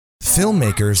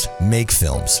Filmmakers make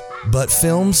films, but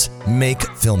films make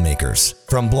filmmakers.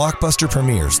 From blockbuster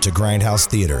premieres to grindhouse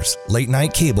theaters, late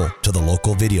night cable to the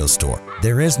local video store,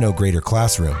 there is no greater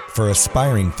classroom for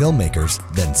aspiring filmmakers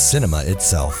than cinema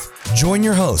itself. Join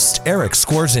your host, Eric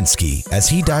Skwarczynski, as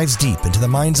he dives deep into the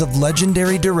minds of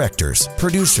legendary directors,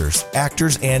 producers,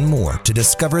 actors, and more to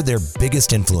discover their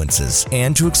biggest influences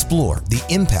and to explore the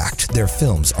impact their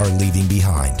films are leaving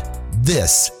behind.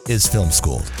 This is Film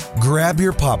School. Grab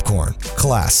your popcorn.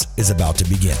 Class is about to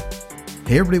begin.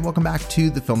 Hey everybody, welcome back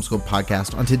to the Film School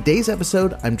podcast. On today's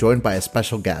episode, I'm joined by a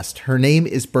special guest. Her name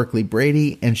is Berkley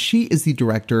Brady, and she is the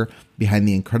director behind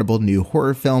the incredible new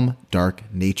horror film, Dark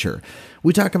Nature.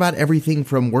 We talk about everything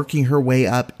from working her way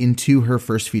up into her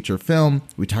first feature film.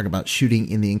 We talk about shooting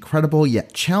in the incredible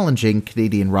yet challenging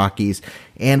Canadian Rockies.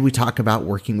 And we talk about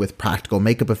working with practical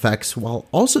makeup effects while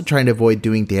also trying to avoid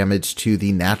doing damage to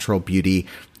the natural beauty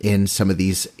in some of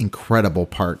these incredible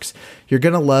parks. You're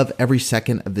going to love every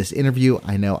second of this interview.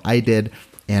 I know I did,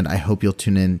 and I hope you'll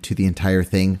tune in to the entire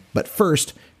thing. But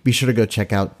first, be sure to go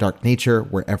check out Dark Nature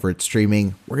wherever it's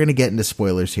streaming. We're going to get into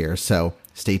spoilers here, so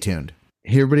stay tuned.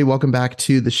 Hey everybody, welcome back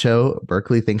to the show.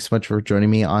 Berkley, thanks so much for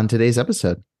joining me on today's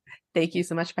episode. Thank you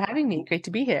so much for having me. Great to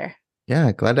be here.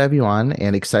 Yeah, glad to have you on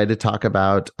and excited to talk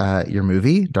about your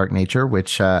movie, Dark Nature,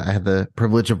 which I had the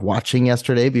privilege of watching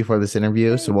yesterday before this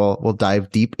interview. So we'll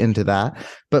dive deep into that.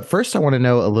 But first, I want to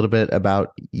know a little bit about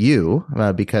you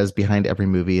because behind every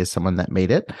movie is someone that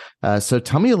made it. So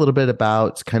tell me a little bit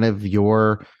about kind of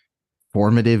your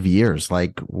formative years,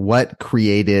 like what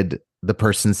created the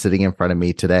person sitting in front of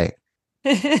me today?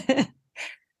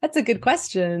 That's a good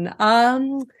question.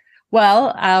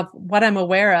 What I'm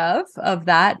aware of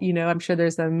that, I'm sure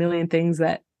there's a million things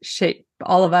that shape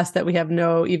all of us that we have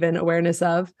no even awareness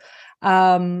of.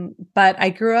 But I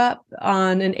grew up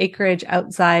on an acreage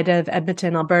outside of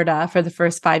Edmonton, Alberta for the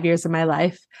first 5 years of my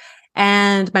life.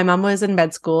 And my mom was in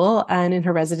med school and in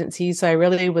her residency. So I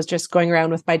really was just going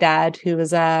around with my dad, who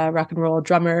was a rock and roll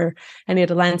drummer, and he had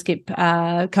a landscape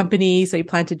company. So he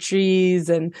planted trees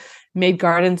and made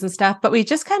gardens and stuff. But we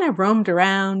just kind of roamed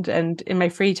around. And in my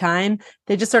free time,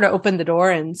 they just sort of opened the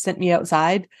door and sent me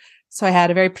outside. So I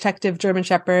had a very protective German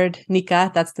Shepherd,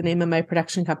 Nika. That's the name of my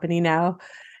production company now.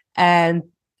 And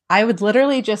I would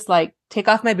literally just take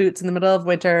off my boots in the middle of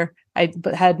winter. I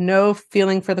had no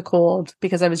feeling for the cold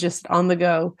because I was just on the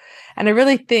go. And I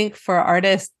really think for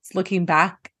artists looking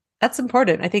back, that's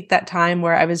important. I think that time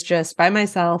where I was just by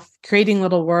myself, creating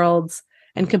little worlds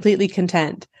and completely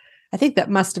content, I think that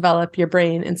must develop your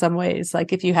brain in some ways.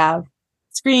 Like if you have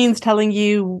screens telling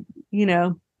you,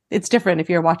 it's different if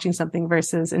you're watching something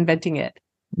versus inventing it.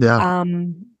 Yeah.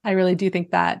 I really do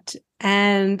think that.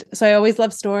 And so I always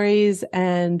loved stories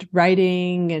and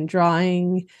writing and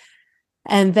drawing.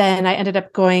 And then I ended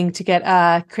up going to get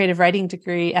a creative writing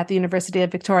degree at the University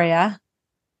of Victoria,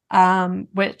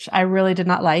 which I really did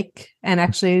not like and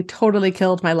actually totally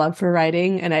killed my love for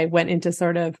writing. And I went into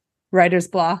sort of writer's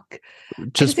block.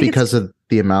 Just because of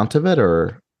the amount of it,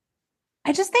 or?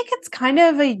 I just think it's kind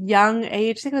of a young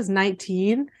age. I think it was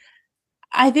 19.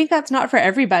 I think that's not for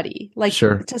everybody.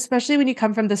 Sure. Especially when you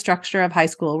come from the structure of high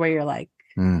school where you're like,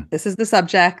 this is the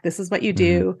subject, this is what you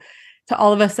do. To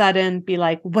all of a sudden be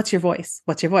like, what's your voice?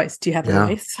 What's your voice? Do you have a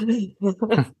voice?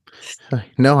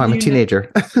 No, I'm a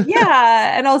teenager.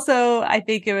 Yeah. And also I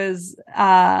think it was,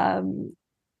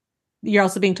 you're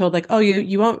also being told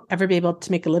you won't ever be able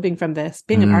to make a living from this.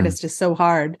 Being an artist is so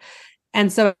hard.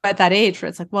 And so at that age where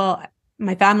it's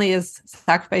my family is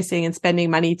sacrificing and spending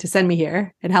money to send me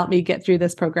here and help me get through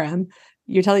this program.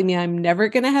 You're telling me I'm never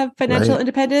going to have financial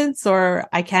independence, or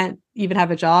I can't even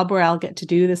have a job where I'll get to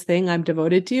do this thing I'm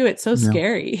devoted to. It's so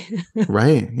scary.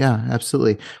 Right. Yeah,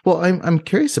 absolutely. Well, I'm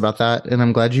curious about that. And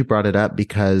I'm glad you brought it up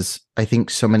because I think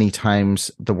so many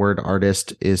times the word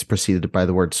artist is preceded by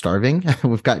the word starving.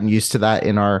 We've gotten used to that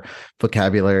in our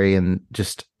vocabulary. And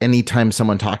just anytime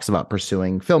someone talks about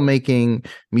pursuing filmmaking,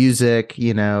 music,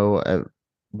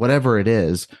 whatever it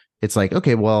is, it's like,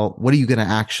 okay, well, what are you going to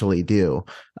actually do?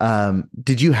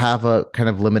 Did you have a kind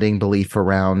of limiting belief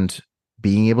around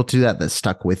being able to do that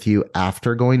stuck with you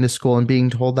after going to school and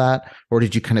being told that? Or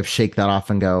did you kind of shake that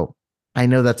off and go, I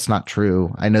know that's not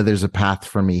true. I know there's a path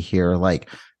for me here. Like,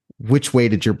 which way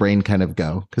did your brain kind of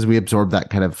go? Because we absorbed that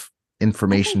kind of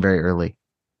information very early.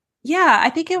 Yeah,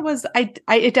 I think it was,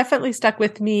 it definitely stuck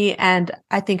with me. And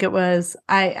I think it was,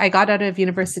 I got out of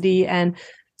university and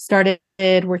started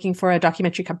working for a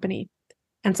documentary company.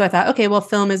 And so I thought, okay, well,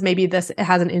 film is maybe this, it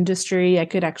has an industry. I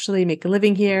could actually make a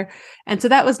living here. And so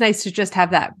that was nice to just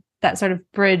have that sort of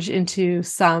bridge into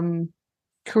some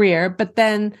career. But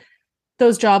then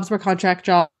those jobs were contract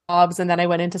jobs. jobs. And then I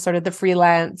went into sort of the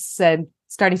freelance and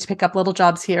starting to pick up little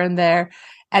jobs here and there.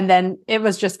 And then it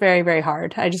was just very, very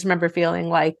hard. I just remember feeling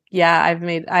like, yeah,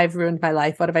 I've ruined my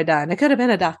life. What have I done? I could have been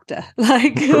a doctor.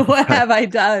 Like, what have I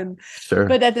done? Sure.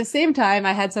 But at the same time,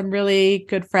 I had some really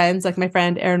good friends, like my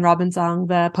friend Erin Robinsong,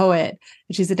 the poet,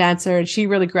 and she's a dancer, and she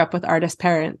really grew up with artist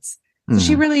parents. So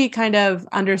she really kind of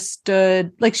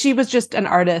understood, like she was just an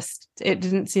artist. It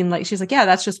didn't seem like, she's like, yeah,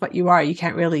 that's just what you are. You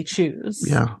can't really choose.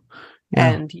 Yeah.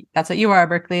 And that's what you are,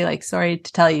 Berkley. Like, sorry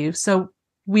to tell you. So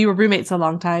we were roommates a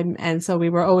long time. And so we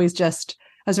were always just,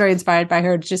 I was very inspired by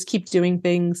her to just keep doing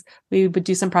things. We would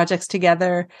do some projects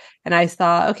together. And I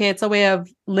thought, okay, it's a way of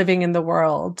living in the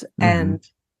world. And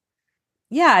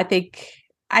yeah, I think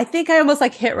I almost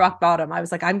like hit rock bottom. I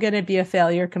was like, I'm going to be a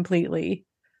failure completely.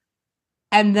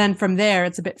 And then from there,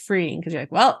 it's a bit freeing because you're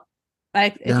like, well,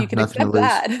 if you can accept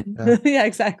that. Yeah,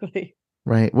 exactly.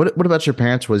 Right. What about your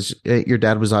parents? Was your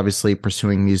dad was obviously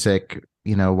pursuing music,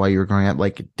 while you were growing up?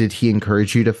 Like, did he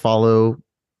encourage you to follow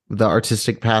the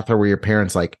artistic path, or were your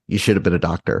parents like, you should have been a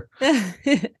doctor?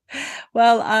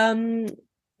 Well,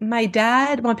 my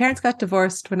parents got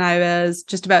divorced when I was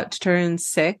just about to turn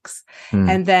 6.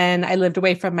 And then I lived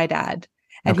away from my dad.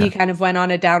 And he kind of went on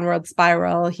a downward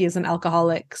spiral. He is an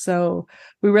alcoholic. So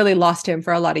we really lost him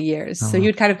for a lot of years. So he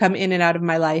would kind of come in and out of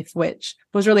my life, which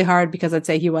was really hard because I'd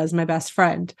say he was my best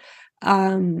friend.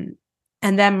 And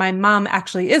then my mom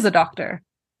actually is a doctor.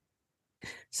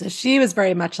 So she was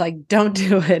very much like, don't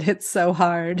do it. It's so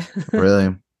hard.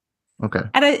 Really? Okay.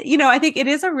 And I think it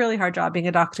is a really hard job being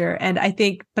a doctor. And I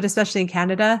think, but especially in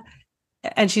Canada,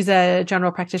 and she's a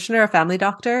general practitioner, a family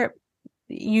doctor,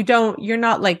 you're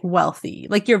not like wealthy,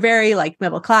 like you're very like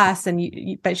middle class, and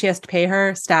but she has to pay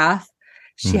her staff.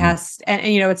 She has, and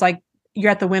it's like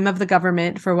you're at the whim of the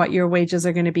government for what your wages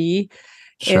are going to be.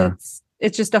 Sure.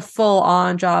 It's just a full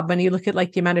on job. When you look at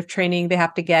like the amount of training they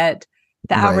have to get,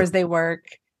 the hours they work,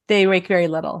 they make very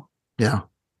little. Yeah.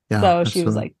 Yeah. So absolutely. she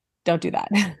was like, don't do that.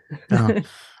 Yeah.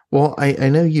 Well, I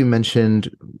know you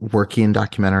mentioned working in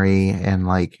documentary and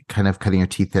like kind of cutting your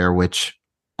teeth there, which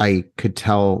I could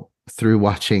tell through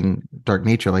watching Dark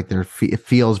Nature. Like it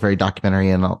feels very documentary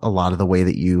in a lot of the way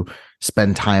that you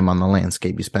spend time on the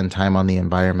landscape, you spend time on the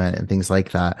environment and things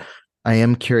like that. I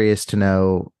am curious to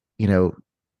know,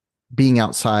 being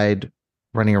outside,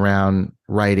 running around,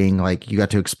 writing, like you got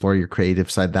to explore your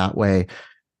creative side that way.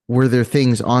 Were there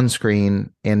things on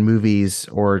screen and movies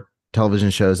or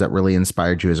television shows that really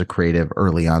inspired you as a creative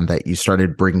early on that you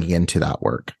started bringing into that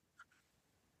work?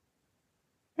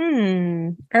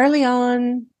 Early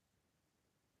on,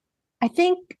 I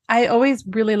think I always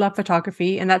really loved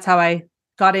photography, and that's how I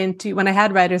got into, when I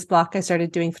had writer's block, I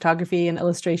started doing photography and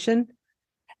illustration.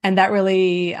 And that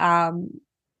really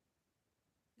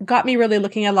got me really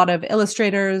looking at a lot of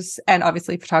illustrators and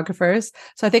obviously photographers.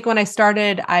 So I think when I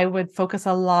started, I would focus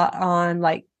a lot on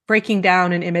like breaking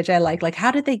down an image I like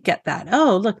how did they get that?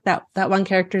 Oh, look, that one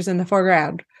character's in the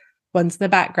foreground, one's in the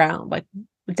background, like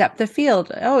depth of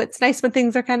field. Oh, it's nice when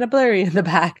things are kind of blurry in the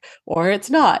back, or it's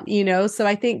not, So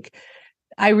I think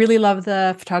I really love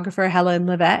the photographer Helen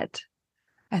Levette.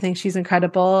 I think she's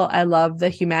incredible. I love the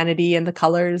humanity and the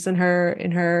colors in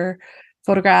her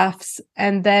photographs.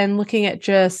 And then looking at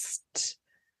just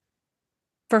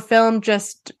for film,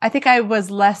 I think I was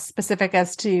less specific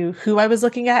as to who I was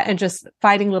looking at and just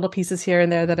finding little pieces here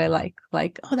and there that I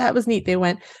like, oh, that was neat. They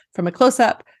went from a close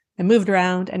up and moved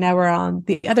around, and now we're on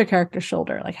the other character's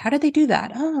shoulder. Like, how did they do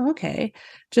that? Oh, okay.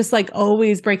 Just like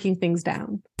always breaking things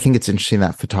down. I think it's interesting,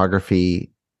 that photography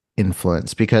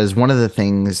influence, because one of the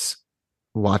things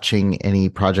watching any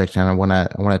project, and I want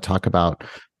to talk about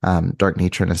Dark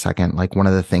Nature in a second. Like, one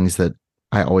of the things that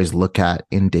I always look at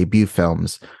in debut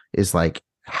films is like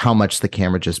how much the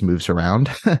camera just moves around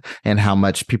and how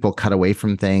much people cut away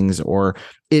from things, or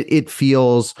it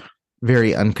feels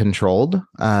very uncontrolled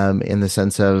in the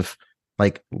sense of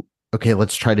like, okay,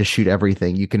 let's try to shoot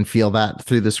everything. You can feel that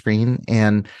through the screen.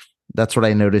 And that's what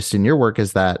I noticed in your work,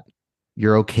 is that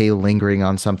you're okay lingering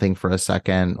on something for a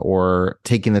second, or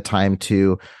taking the time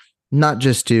to not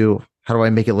just do, how do I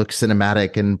make it look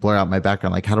cinematic and blur out my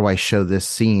background? Like, how do I show this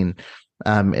scene?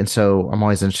 And so I'm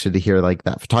always interested to hear like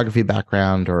that photography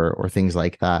background or things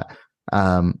like that.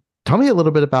 Tell me a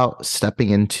little bit about stepping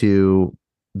into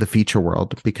the feature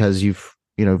world, because you've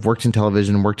worked in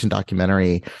television, worked in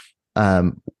documentary.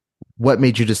 What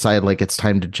made you decide like it's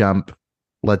time to jump,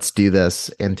 let's do this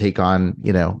and take on,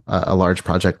 a large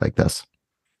project like this?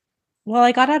 Well,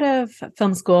 I got out of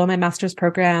film school, my master's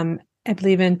program, I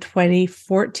believe in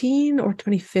 2014 or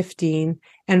 2015.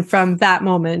 And from that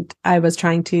moment, I was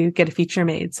trying to get a feature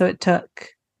made. So it took,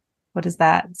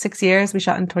 6 years? We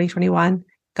shot in 2021.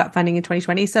 got funding in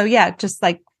 2020. So yeah, just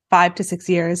like 5 to 6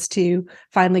 years to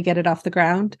finally get it off the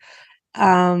ground.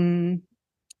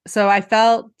 So I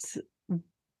felt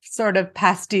sort of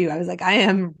past due. I was like, I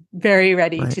am very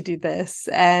ready Right. to do this.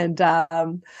 And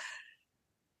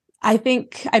I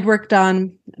think I'd worked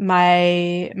on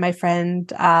my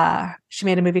friend, she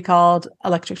made a movie called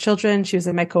Electric Children. She was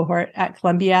in my cohort at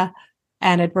Columbia,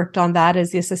 and I'd worked on that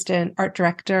as the assistant art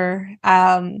director.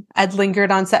 I'd lingered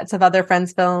on sets of other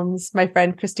friends' films. My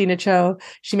friend Christina Cho,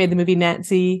 she made the movie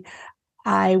Nancy.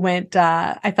 I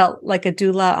felt like a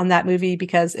doula on that movie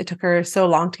because it took her so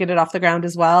long to get it off the ground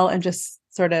as well. And just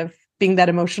sort of being that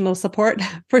emotional support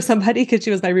for somebody, because she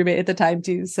was my roommate at the time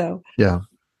too. So Yeah.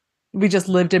 we just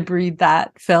lived and breathed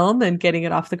that film and getting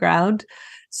it off the ground.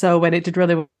 So when it did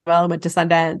really well and went to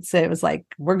Sundance, it was like,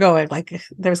 we're going. Like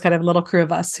there was kind of a little crew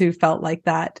of us who felt like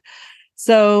that.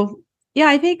 So yeah,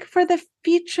 I think for the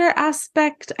feature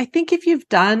aspect, I think if you've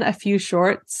done a few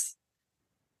shorts,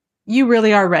 you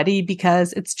really are ready,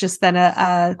 because it's just then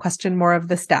a question more of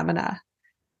the stamina.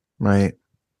 Right.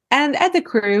 And the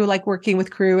crew, like working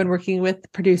with crew and working with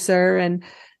producer and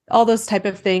all those type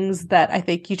of things that I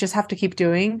think you just have to keep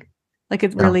doing. Like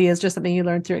it really is just something you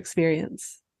learn through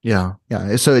experience. Yeah.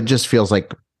 Yeah. So it just feels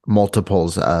like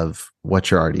multiples of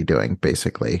what you're already doing,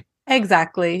 basically.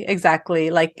 Exactly.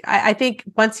 Like I think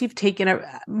once you've taken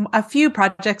a few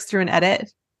projects through an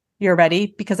edit, you're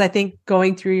ready, because I think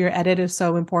going through your edit is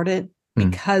so important,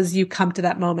 because you come to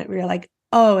that moment where you're like,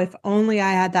 oh, if only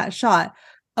I had that shot.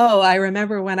 Oh, I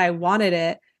remember when I wanted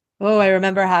it. Oh, I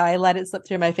remember how I let it slip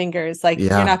through my fingers. Like you're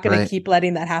not going to keep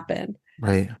letting that happen.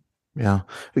 Right. Yeah.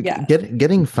 Yeah.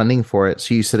 Getting funding for it.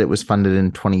 So you said it was funded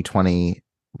in 2020.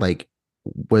 Like,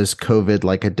 was COVID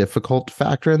like a difficult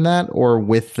factor in that? Or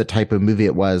with the type of movie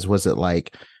it was it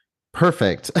like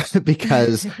perfect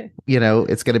because,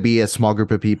 it's going to be a small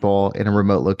group of people in a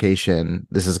remote location.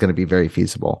 This is going to be very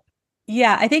feasible.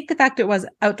 Yeah, I think the fact it was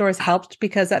outdoors helped,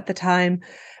 because at the time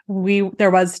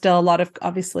there was still a lot of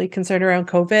obviously concern around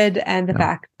COVID, and the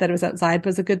fact that it was outside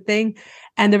was a good thing.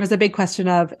 And there was a big question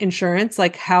of insurance,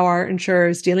 like how are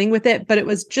insurers dealing with it? But it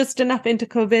was just enough into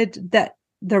COVID that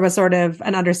there was sort of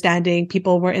an understanding.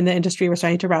 People were in the industry were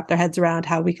starting to wrap their heads around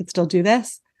how we could still do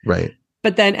this. Right.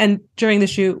 But then, and during the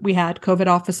shoot, we had COVID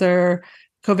officer,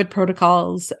 COVID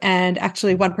protocols, and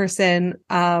actually one person,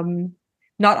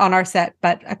 not on our set,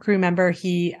 but a crew member,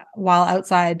 while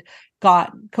outside,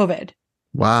 got COVID.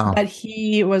 Wow. But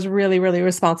he was really, really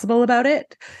responsible about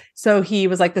it. So he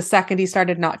was like, the second he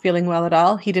started not feeling well at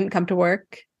all, he didn't come to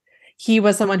work. He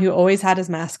was someone who always had his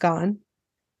mask on,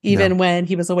 even when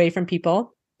he was away from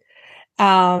people.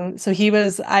 So he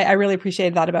was, I really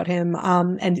appreciated that about him.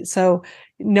 And so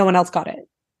no one else got it.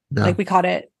 Yeah. Like we caught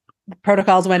it. The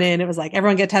protocols went in. It was like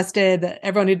everyone get tested.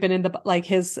 Everyone who'd been in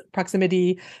his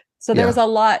proximity. So there was a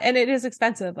lot, and it is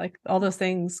expensive. Like all those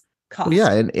things cost. Well,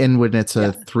 yeah, and when it's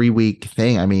a 3-week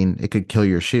thing, I mean, it could kill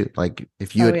your shoot. Like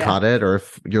if you had caught it, or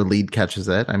if your lead catches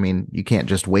it, I mean, you can't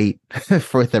just wait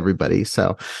with everybody.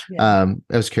 So, I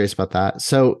was curious about that.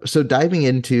 So diving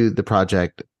into the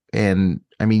project, and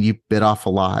I mean, you bit off a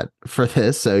lot for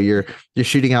this. So you're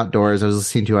shooting outdoors. I was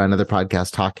listening to another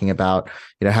podcast talking about,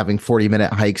 having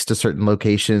 40-minute hikes to certain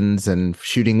locations and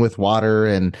shooting with water,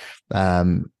 and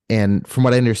from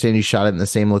what I understand, you shot it in the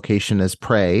same location as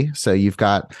Prey. So you've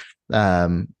got,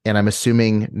 and I'm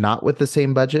assuming not with the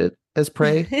same budget as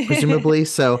Prey, presumably.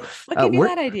 So what gave you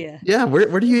that idea? Yeah.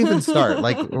 Where do you even start?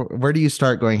 Like, where do you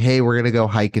start going, hey, we're going to go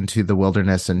hike into the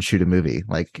wilderness and shoot a movie?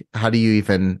 Like, how do you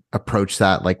even approach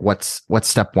that? Like, what's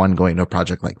step one going to a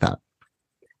project like that?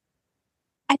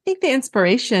 I think the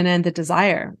inspiration and the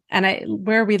desire, and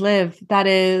where we live, that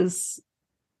is,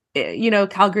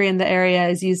 Calgary in the area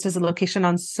is used as a location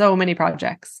on so many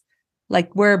projects.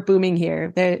 Like we're booming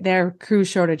here. There are crew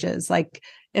shortages. Like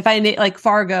if like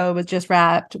Fargo was just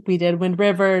wrapped, we did Wind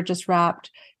River just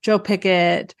wrapped, Joe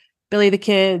Pickett, Billy the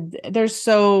Kid. There's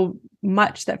so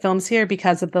much that films here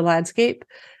because of the landscape,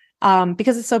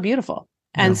 because it's so beautiful.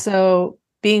 Yeah. And so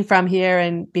being from here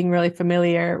and being really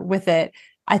familiar with it,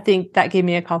 I think that gave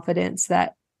me a confidence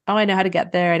that, I know how to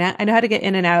get there, and I know how to get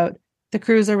in and out. The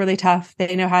crews are really tough.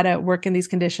 They know how to work in these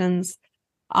conditions.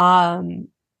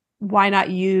 Why not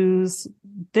use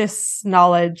this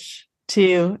knowledge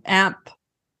to amp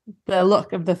the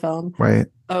look of the film? Right.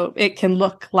 So it can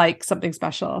look like something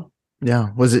special.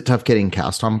 Yeah. Was it tough getting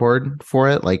cast on board for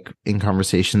it? Like in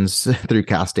conversations through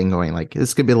casting going like,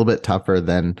 this could be a little bit tougher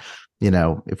than,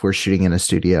 if we're shooting in a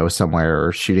studio somewhere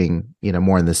or shooting,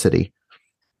 more in the city.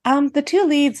 The two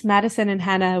leads, Madison and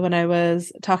Hannah, when I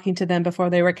was talking to them before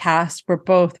they were cast, were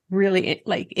both really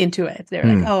into it. They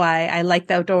were like, oh, I like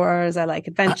the outdoors. I like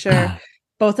adventure.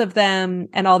 both of them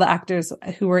and all the actors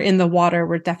who were in the water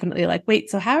were definitely like, wait,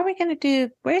 so how are we going to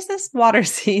where's this water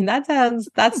scene? That's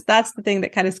the thing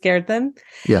that kind of scared them.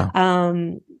 Yeah.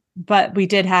 But we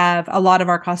did have a lot of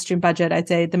our costume budget. I'd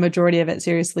say the majority of it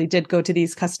seriously did go to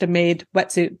these custom made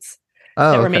wetsuits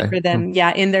that were made for them.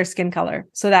 Yeah. In their skin color.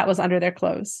 So that was under their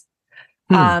clothes,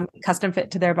 custom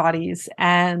fit to their bodies.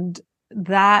 And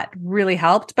that really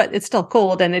helped, but it's still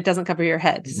cold and it doesn't cover your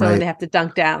head. So when they have to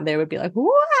dunk down, they would be like,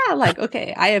 wow, like,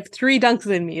 okay, I have 3 dunks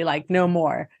in me, like no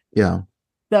more. Yeah.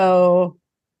 So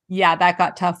yeah, that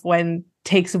got tough when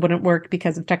takes wouldn't work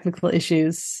because of technical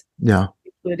issues. Yeah.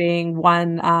 Including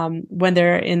one, when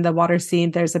they're in the water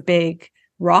scene, there's a big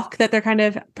rock that they're kind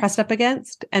of pressed up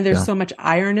against. And there's so much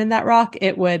iron in that rock,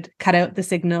 it would cut out the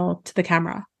signal to the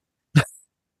camera.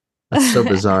 That's so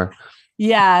bizarre.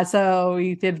 Yeah, so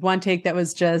we did one take that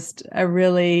was just a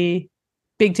really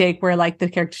big take where like the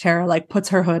character Tara like puts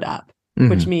her hood up,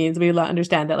 which means we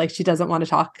understand that like she doesn't want to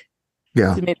talk.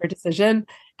 Yeah. She made her decision.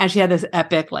 And she had this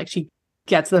epic, like she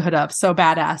gets the hood up so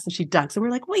badass and she dunks. And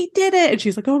we're like, we did it. And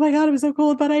she's like, oh my God, it was so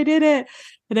cold, but I did it.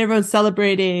 And everyone's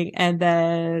celebrating. And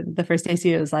then the first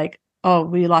AC was like, oh,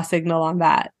 we lost signal on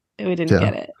that. We didn't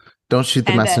get it. Don't shoot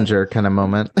the messenger kind of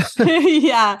moment.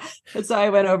 Yeah. And so I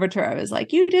went over to her. I was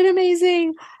like, you did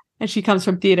amazing. And she comes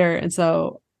from theater. And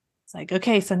so it's like,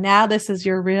 okay, so now this is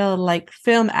your real like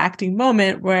film acting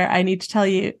moment where I need to tell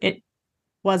you it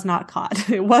was not caught.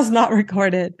 It was not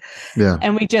recorded. Yeah.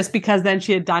 And because then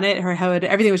she had done it, her hood,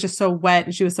 everything was just so wet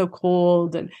and she was so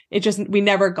cold and we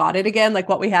never got it again. Like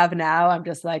what we have now, I'm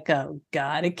just like, oh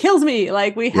God, it kills me.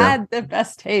 Like we had the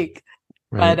best take.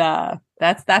 Right.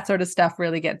 But that sort of stuff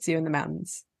really gets you in the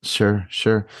mountains. Sure.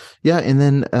 Yeah. And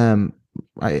then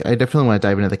I definitely want to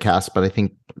dive into the cast, but I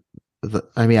think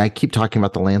I keep talking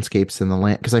about the landscapes and the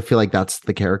land because I feel like that's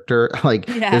the character. Like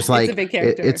there's like it's a big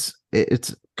character.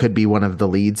 It's could be one of the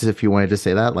leads if you wanted to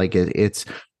say that. Like it's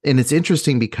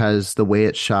interesting because the way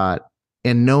it's shot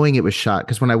and knowing it was shot,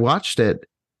 because when I watched it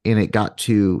and it got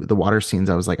to the water scenes,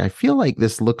 I was like, I feel like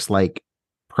this looks like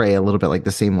Prey a little bit, like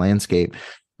the same landscape.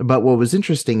 But what was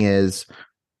interesting is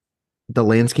the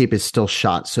landscape is still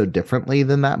shot so differently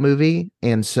than that movie.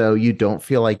 And so you don't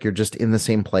feel like you're just in the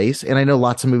same place. And I know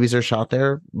lots of movies are shot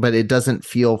there, but it doesn't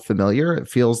feel familiar. It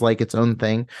feels like its own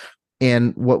thing.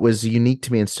 And what was unique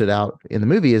to me and stood out in the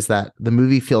movie is that the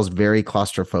movie feels very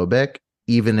claustrophobic,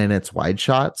 even in its wide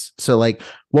shots. So like,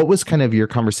 what was kind of your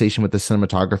conversation with the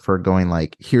cinematographer going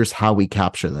like, here's how we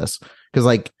capture this? Because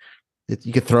like,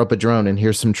 you could throw up a drone and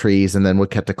here's some trees and then we'll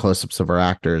cut to close-ups of our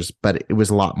actors. But it was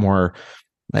a lot more,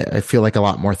 I feel like a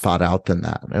lot more thought out than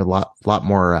that. A lot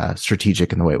more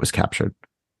strategic in the way it was captured.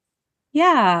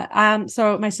 Yeah.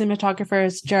 So my cinematographer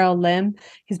is Gerald Lim.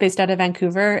 He's based out of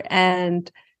Vancouver. And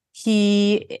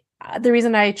the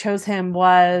reason I chose him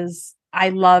was I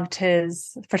loved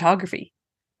his photography.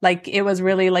 Like it was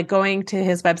really like going to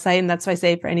his website. And that's why I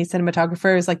say for any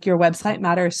cinematographers, like your website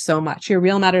matters so much. Your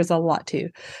reel matters a lot too.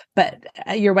 But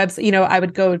your website,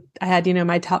 I had,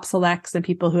 my top selects and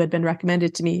people who had been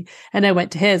recommended to me. And I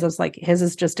went to his, I was like, his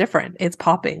is just different. It's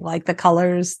popping, like the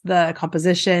colors, the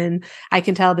composition. I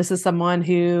can tell this is someone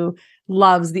who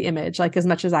loves the image, like as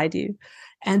much as I do.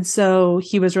 And so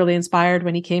he was really inspired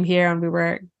when he came here and we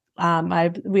were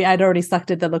I'd already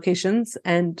selected the locations.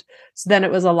 And so then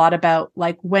it was a lot about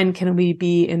like, when can we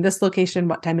be in this location?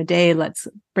 What time of day? Let's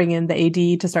bring in the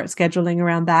AD to start scheduling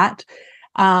around that.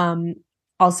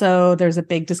 Also, there's a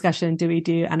big discussion. Do we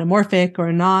do anamorphic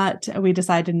or not? We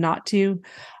decided not to.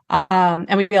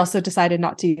 And we also decided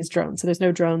not to use drones. So there's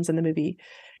no drones in the movie,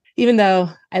 even though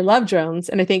I love drones.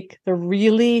 And I think the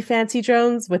really fancy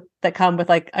drones that come with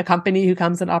like a company who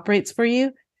comes and operates for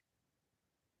you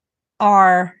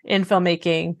are in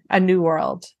filmmaking a new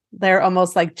world. They're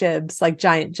almost like jibs, like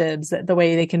giant jibs, the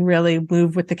way they can really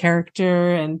move with the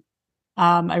character. And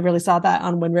I really saw that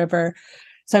on Wind River.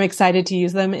 So I'm excited to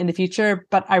use them in the future,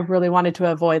 but I really wanted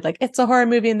to avoid like, it's a horror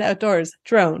movie in the outdoors,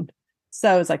 drone.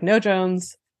 So it's like no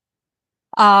drones.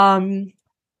 And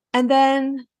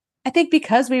then I think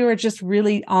because we were just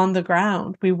really on the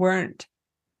ground, we weren't,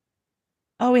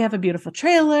 oh, we have a beautiful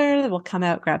trailer. We'll come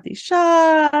out, grab these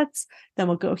shots. Then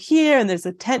we'll go here. And there's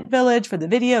a tent village for the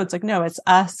video. It's like, no, it's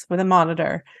us with a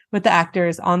monitor with the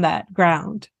actors on that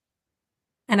ground.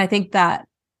 And I think that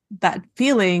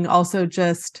feeling also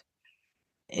just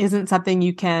isn't something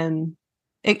you can,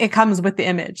 it comes with the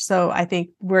image. So I think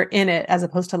we're in it as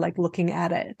opposed to like looking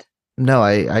at it. No,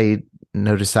 I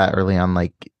noticed that early on,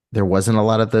 like there wasn't a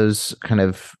lot of those kind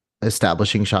of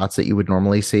establishing shots that you would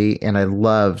normally see. And I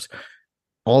loved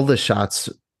all the shots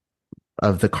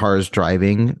of the cars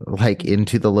driving like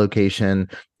into the location,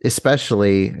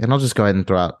 especially, and I'll just go ahead and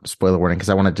throw out spoiler warning because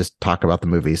I want to just talk about the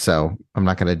movie. So I'm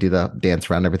not going to do the dance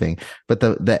around everything, but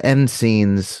the end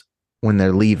scenes when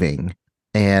they're leaving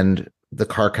and the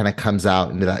car kind of comes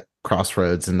out into that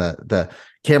crossroads and the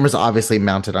camera's obviously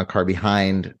mounted on car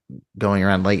behind going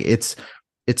around. Like it's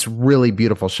really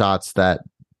beautiful shots that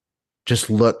just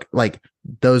look like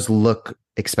those look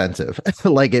expensive.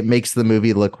 Like it makes the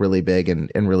movie look really big and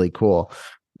really cool.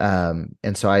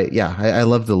 And so I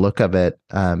love the look of it,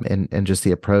 and just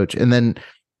the approach. And then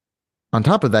on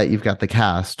top of that, you've got the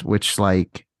cast, which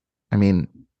like, I mean,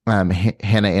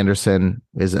 Hannah Anderson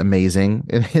is amazing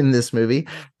in this movie.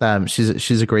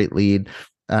 She's a great lead.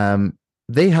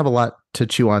 They have a lot to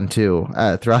chew on too,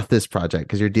 throughout this project,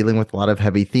 because you're dealing with a lot of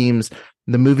heavy themes.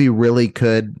 The movie really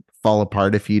could fall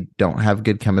apart if you don't have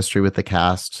good chemistry with the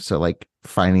cast. So like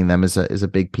finding them is a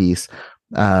big piece.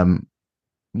 Talk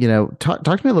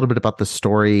to me a little bit about the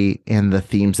story and the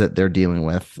themes that they're dealing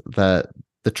with, the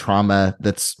trauma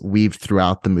that's weaved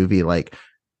throughout the movie. Like,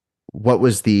 what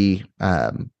was the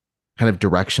kind of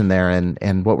direction there,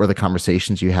 and what were the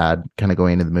conversations you had kind of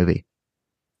going into the movie?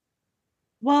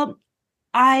 Well,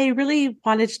 I really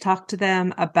wanted to talk to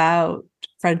them about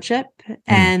friendship,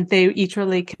 and they each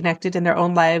really connected in their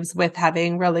own lives with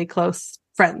having really close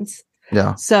friends.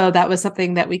 Yeah. So that was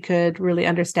something that we could really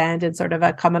understand, and sort of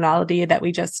a commonality that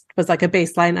we just was like a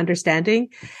baseline understanding.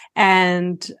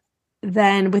 And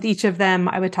then with each of them,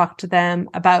 I would talk to them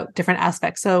about different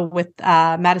aspects. So with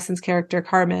Madison's character,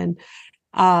 Carmen,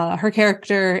 her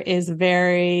character is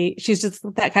she's just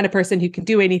that kind of person who can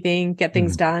do anything, get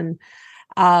things done.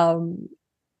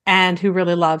 And who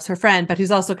really loves her friend, but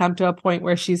who's also come to a point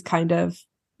where she's kind of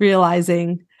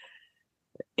realizing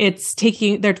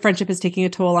their friendship is taking a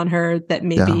toll on her that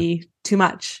may be too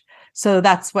much. So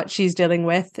that's what she's dealing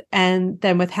with. And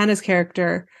then with Hannah's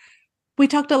character, we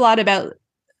talked a lot about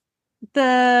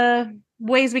the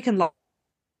ways we can love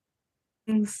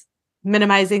things,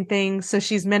 minimizing things. So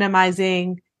she's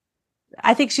minimizing.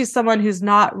 I think she's someone who's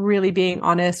not really being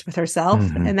honest with herself.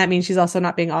 And that means she's also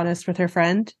not being honest with her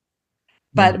friend.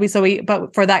 But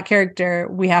but for that character,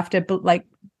 we have to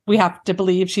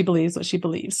believe she believes what she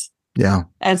believes. Yeah.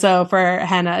 And so for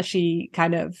Hannah, she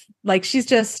kind of like,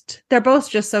 they're both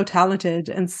just so talented.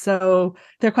 And so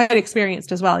they're quite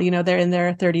experienced as well. You know, they're in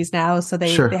their 30s now. So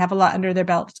they have a lot under their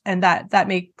belt, and that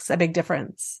makes a big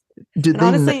difference. Did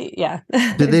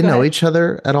they know each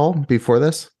other at all before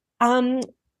this?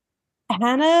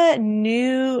 Hannah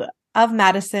knew of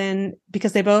Madison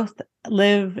because they both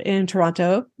live in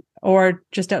Toronto or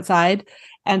just outside.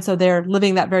 And so they're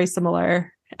living that very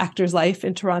similar actor's life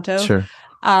in Toronto. Sure.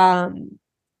 And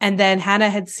then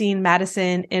Hannah had seen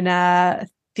Madison in a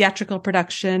theatrical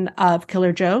production of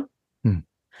Killer Joe,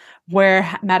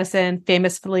 where Madison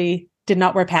famously did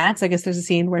not wear pants. I guess there's a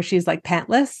scene where she's like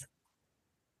pantless.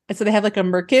 And so they have like a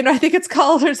merkin, I think it's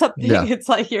called, or something. Yeah. It's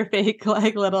like your fake,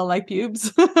 like little like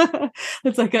pubes.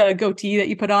 It's like a goatee that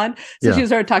you put on. So she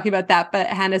started talking about that. But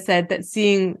Hannah said that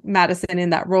seeing Madison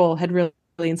in that role had really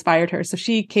inspired her. So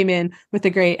she came in with a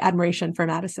great admiration for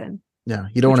Madison. Yeah,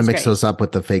 you don't want to mix those up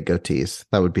with the fake goatees.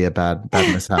 That would be a bad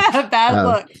mishap. Bad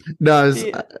look. No,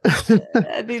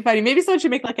 it'd be funny. Maybe someone should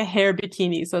make like a hair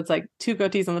bikini, so it's like two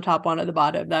goatees on the top, one at the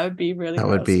bottom. That would be really.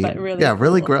 Would be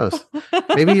really gross.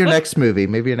 Maybe your next movie.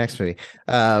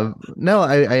 No,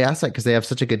 I asked that because they have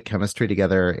such a good chemistry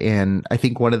together, and I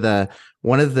think one of the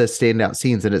standout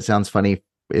scenes, and it sounds funny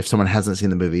if someone hasn't seen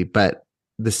the movie, but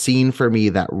the scene for me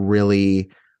that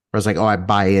really, I was like, oh, I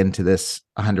buy into this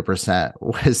 100%,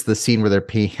 was the scene where they're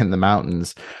peeing in the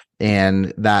mountains,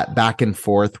 and that back and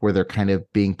forth where they're kind of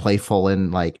being playful,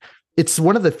 and like, it's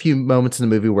one of the few moments in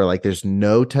the movie where like there's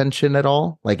no tension at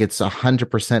all. Like it's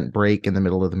 100% break in the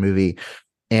middle of the movie.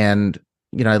 And,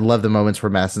 you know, I love the moments where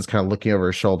Madison's kind of looking over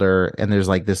her shoulder, and there's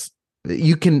like this,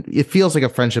 it feels like a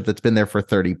friendship that's been there for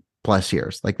 30 plus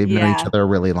years. Like they've known each other a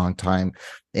really long time.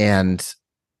 And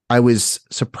I was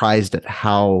surprised at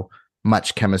how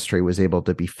much chemistry was able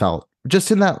to be felt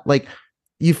just in that, like,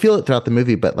 you feel it throughout the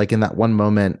movie, but like in that one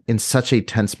moment in such a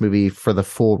tense movie for the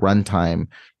full runtime,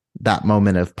 that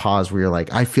moment of pause where you're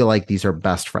like, I feel like these are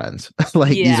best friends.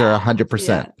 Like these are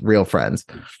 100% real friends.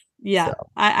 Yeah. So.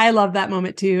 I love that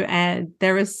moment too. And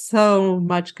there was so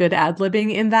much good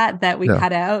ad-libbing in that we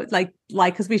cut out, like,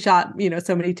 cause we shot, you know,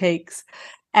 so many takes.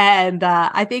 And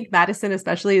I think Madison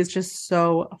especially is just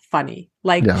so funny.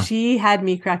 Like she had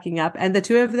me cracking up, and the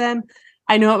two of them,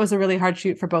 I know it was a really hard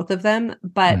shoot for both of them,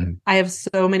 but I have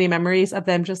so many memories of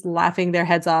them just laughing their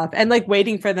heads off and like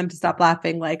waiting for them to stop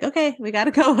laughing. Like, okay, we got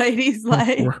to go, ladies.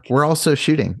 Like we're also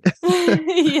shooting.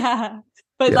 Yeah.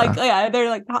 But like, Yeah. yeah, they're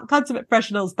like consummate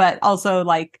professionals, but also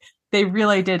like they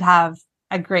really did have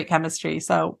a great chemistry.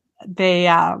 So they,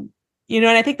 and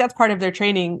I think that's part of their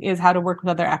training is how to work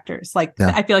with other actors. Like,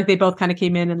 Yeah. I feel like they both kind of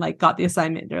came in and like got the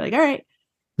assignment. They're like, all right.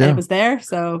 And it Yeah. was there.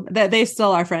 So they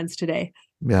still are friends today.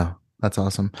 Yeah. That's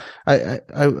awesome.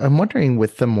 I'm wondering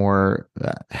with the more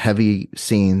heavy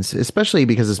scenes, especially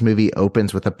because this movie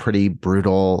opens with a pretty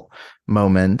brutal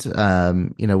moment,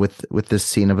 with this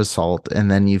scene of assault, and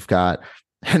then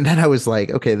and then I was like,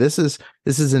 okay, this is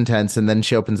intense, and then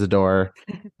she opens the door,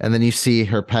 and then you see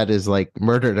her pet is like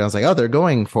murdered, and I was like, oh, they're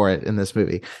going for it in this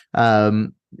movie.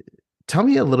 Tell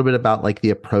me a little bit about like the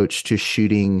approach to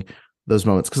shooting those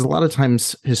moments, because a lot of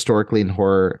times historically in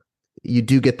horror, you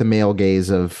do get the male gaze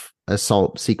of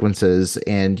assault sequences,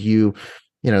 and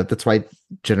that's why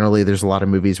generally there's a lot of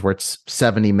movies where it's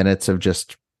 70 minutes of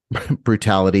just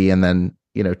brutality and then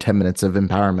 10 minutes of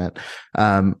empowerment.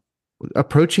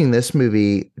 Approaching this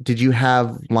movie, did you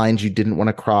have lines you didn't want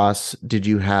to cross? Did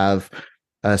you have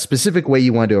a specific way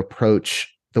you wanted to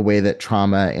approach the way that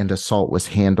trauma and assault was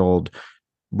handled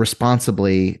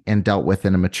responsibly and dealt with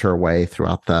in a mature way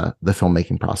throughout the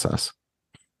filmmaking process?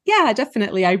 Yeah,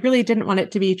 definitely. I really didn't want it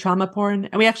to be trauma porn.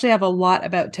 And we actually have a lot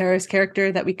about Tara's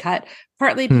character that we cut,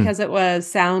 partly because it was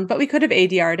sound, but we could have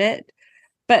ADR'd it.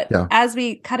 But as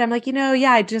we cut, I'm like,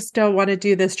 I just don't want to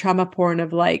do this trauma porn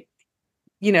of like,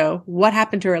 what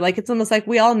happened to her. Like, it's almost like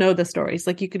we all know the stories.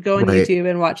 Like you could go on YouTube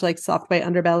and watch like Soft White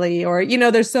Underbelly, or,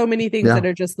 there's so many things that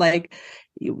are just like,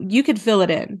 you could fill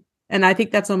it in. And I think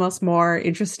that's almost more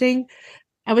interesting.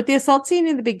 And with the assault scene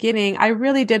in the beginning, I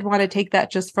really did want to take that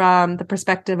just from the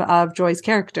perspective of Joy's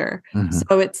character. Mm-hmm.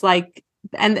 So it's like,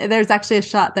 and there's actually a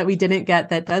shot that we didn't get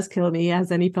that does kill me,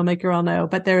 as any filmmaker will know.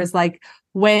 But there is like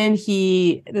when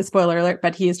the spoiler alert,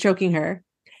 but he is choking her.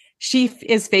 She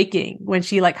is faking when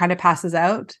she like kind of passes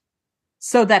out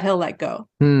so that he'll let go.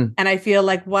 And I feel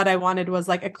like what I wanted was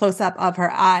like a close up of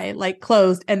her eye, like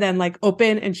closed and then like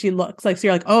open, and she looks like, so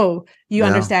you're like, oh, you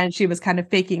understand she was kind of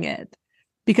faking it.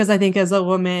 Because I think as a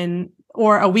woman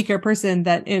or a weaker person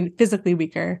physically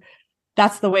weaker,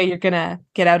 that's the way you're going to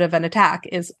get out of an attack,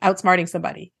 is outsmarting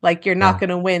somebody. Like you're not going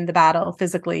to win the battle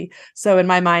physically. So in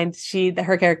my mind,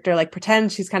 her character like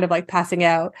pretends she's kind of like passing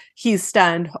out. He's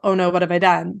stunned. Oh no, what have I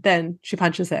done? Then she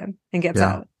punches him and gets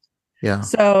out. Yeah.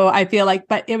 So I feel like,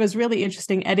 but it was really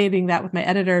interesting editing that with my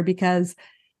editor, because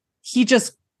he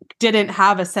just didn't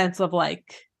have a sense of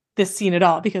like this scene at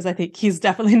all, because I think he's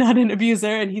definitely not an abuser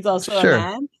and he's also a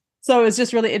man. So it was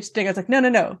just really interesting. I was like,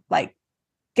 no, like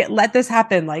let this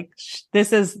happen. Like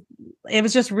it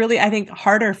was just really, I think,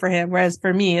 harder for him. Whereas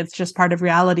for me, it's just part of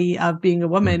reality of being a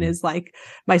woman, is like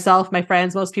myself, my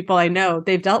friends, most people I know,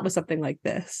 they've dealt with something like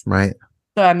this. Right.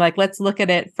 So I'm like, let's look at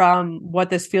it from what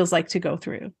this feels like to go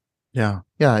through. Yeah.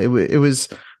 Yeah. I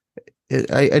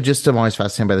just am always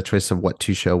fascinated by the choice of what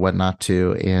to show, what not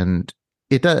to. And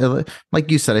it does,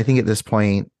 like you said, I think at this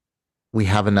point we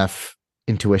have enough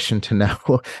intuition to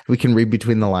know we can read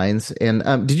between the lines. And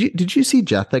did you see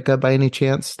Jessica by any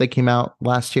chance? That came out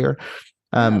last year.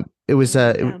 It was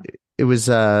an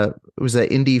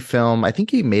indie film. I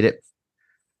think he made it,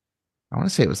 I want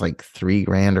to say it was like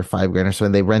 $3,000 or $5,000 or so.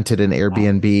 And they rented an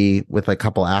Airbnb with a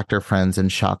couple actor friends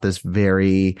and shot this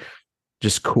very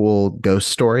just cool ghost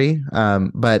story.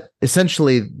 But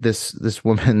essentially this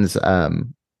woman's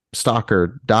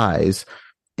stalker dies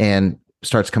and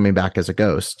starts coming back as a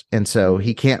ghost. And so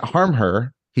he can't harm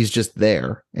her. He's just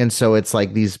there. And so it's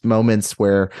like these moments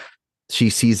where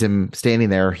she sees him standing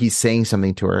there, he's saying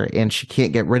something to her and she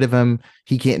can't get rid of him.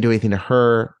 He can't do anything to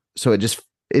her. So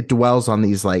it dwells on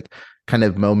these like kind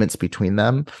of moments between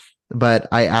them. But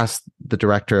I asked the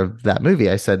director of that movie,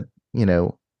 I said,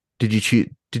 did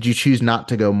you choose not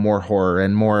to go more horror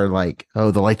and more like, oh,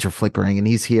 the lights are flickering and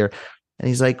he's here? And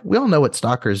he's like, we all know what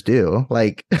stalkers do.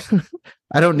 Like,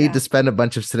 I don't need to spend a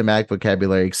bunch of cinematic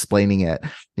vocabulary explaining it.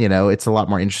 It's a lot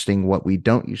more interesting what we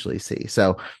don't usually see.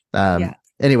 So,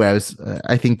 anyway,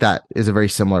 I think that is a very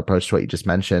similar approach to what you just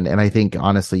mentioned. And I think,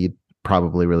 honestly, you'd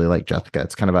probably really like Jessica.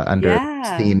 It's kind of an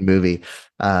underseen movie.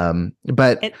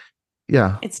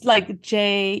 It's like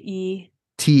JETHICA.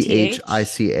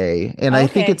 And I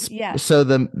think it's,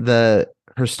 so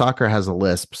her stalker has a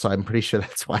lisp, so I'm pretty sure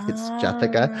that's why it's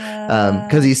Jessica.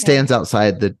 Because he stands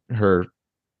outside her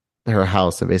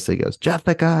house and basically goes,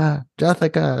 Jessica.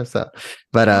 So,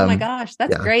 but oh my gosh,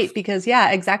 that's great, because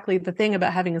exactly. The thing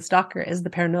about having a stalker is the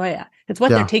paranoia. It's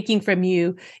what they're taking from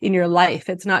you in your life.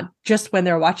 It's not just when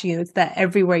they're watching you. It's that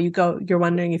everywhere you go, you're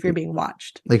wondering if you're being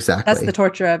watched. Exactly. That's the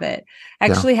torture of it. I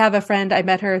actually have a friend. I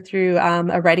met her through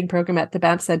a writing program at the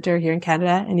Banff Center here in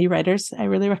Canada. Any writers, I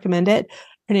really recommend it.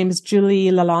 Her name is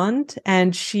Julie Lalonde,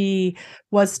 and she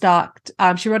was stalked.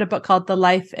 She wrote a book called The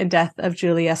Life and Death of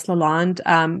Julie S. Lalonde,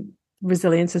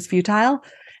 Resilience is Futile.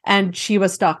 And she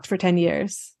was stalked for 10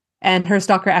 years. And her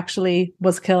stalker actually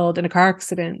was killed in a car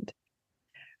accident,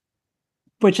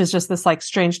 which is just this like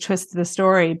strange twist to the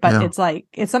story. But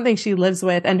it's something she lives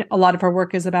with. And a lot of her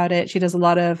work is about it. She does a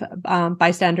lot of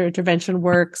bystander intervention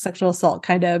work, sexual assault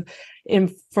kind of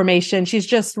information. She's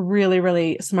just really,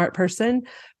 really smart person.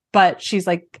 But she's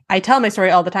like, I tell my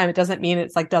story all the time. It doesn't mean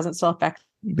it's like doesn't still affect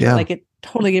me. Yeah. Like it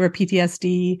totally gave her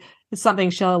PTSD. It's something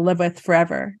she'll live with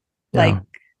forever. Like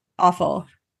awful.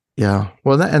 Yeah.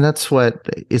 Well, that's what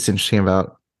is interesting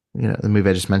about, the movie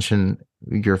I just mentioned,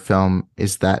 your film,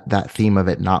 is that theme of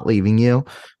it not leaving you.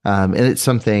 And it's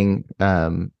something,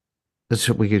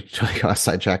 we could totally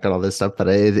sidetrack on all this stuff, but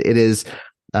it is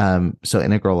so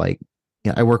integral. Like,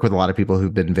 I work with a lot of people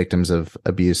who've been victims of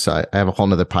abuse. So I have a whole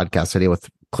nother podcast I deal with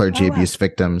clergy abuse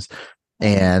victims.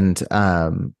 And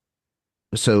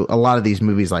so a lot of these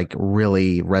movies like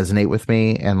really resonate with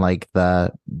me, and like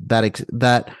that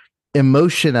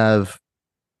emotion of,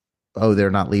 oh, they're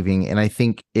not leaving. And I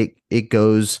think it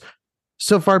goes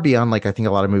so far beyond, like, I think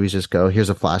a lot of movies just go,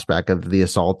 here's a flashback of the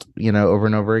assault, over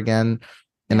and over again.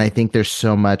 And I think there's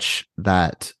so much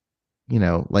that,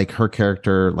 like her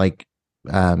character, like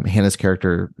Hannah's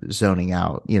character zoning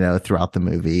out, throughout the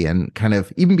movie, and kind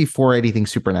of even before anything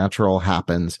supernatural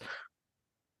happens,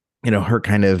 her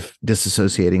kind of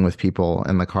disassociating with people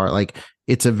in the car. Like,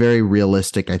 it's a very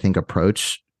realistic, I think,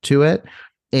 approach to it.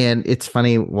 And it's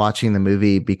funny watching the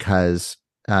movie because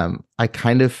I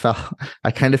kind of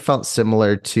felt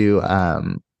similar to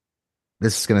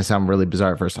this is going to sound really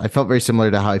bizarre at first. I felt very similar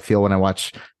to how I feel when I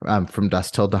watch From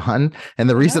Dusk Till Dawn. And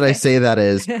the reason I say that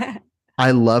is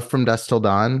I love From Dusk Till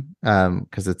Dawn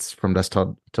because it's From Dusk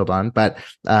Till Dawn. But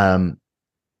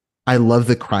I love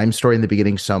the crime story in the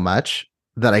beginning so much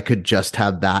that I could just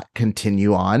have that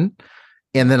continue on.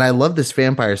 And then I love this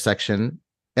vampire section,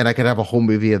 and I could have a whole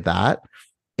movie of that.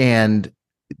 And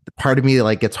part of me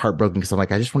like gets heartbroken because I'm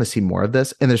like, I just want to see more of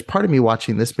this. And there's part of me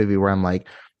watching this movie where I'm like,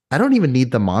 I don't even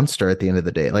need the monster at the end of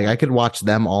the day. Like, I could watch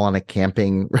them all on a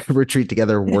camping retreat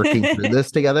together, working through this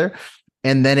together.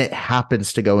 And then it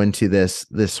happens to go into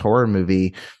this horror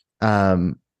movie,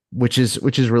 which is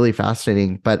really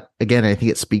fascinating. But again, I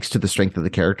think it speaks to the strength of the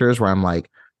characters, where I'm like,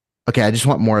 okay, I just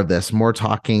want more of this, more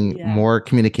talking, more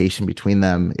communication between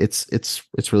them. It's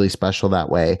really special that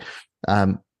way.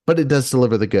 But it does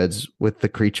deliver the goods with the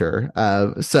creature.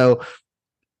 So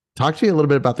talk to me a little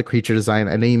bit about the creature design.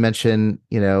 I know you mentioned,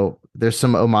 there's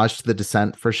some homage to The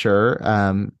Descent for sure.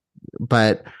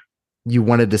 But you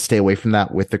wanted to stay away from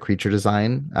that with the creature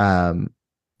design.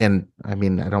 And I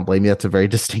mean, I don't blame you. That's a very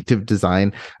distinctive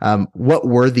design. What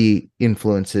were the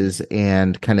influences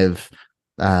and kind of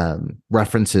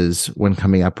references when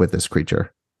coming up with this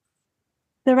creature?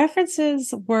 The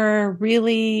references were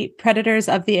really predators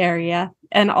of the area,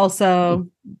 and also,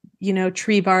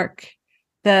 tree bark,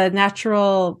 the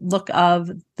natural look of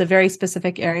the very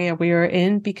specific area we were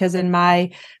in. Because in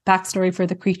my backstory for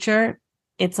the creature,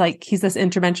 it's like he's this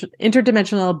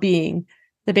interdimensional being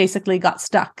that basically got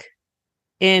stuck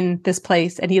in this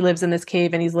place, and he lives in this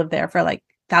cave, and he's lived there for like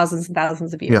thousands and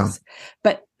thousands of years. Yeah.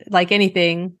 But like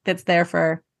anything that's there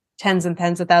for tens and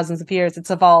tens of thousands of years,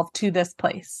 it's evolved to this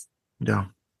place. Yeah.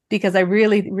 Because I'm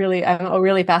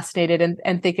really fascinated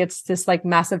and think it's this like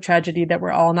massive tragedy that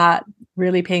we're all not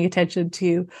really paying attention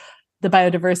to the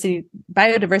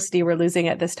biodiversity we're losing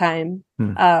at this time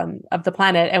of the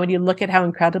planet. And when you look at how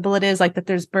incredible it is, like that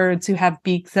there's birds who have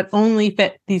beaks that only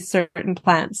fit these certain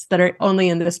plants that are only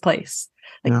in this place.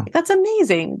 Like, that's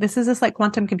amazing. This is this like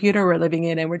quantum computer we're living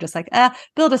in, and we're just like,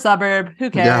 build a suburb. Who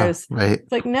cares? Yeah, right.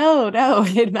 It's like, no,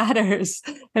 it matters.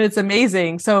 And it's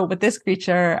amazing. So with this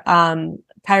creature,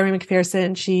 Kyrie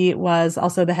McPherson, she was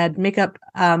also the head makeup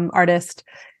artist,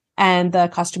 and the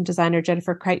costume designer,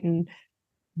 Jennifer Crichton,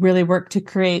 really worked to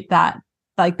create that.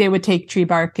 Like, they would take tree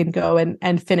bark and go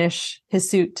and finish his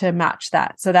suit to match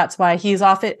that. So that's why he's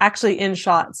actually in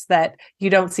shots that you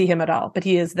don't see him at all, but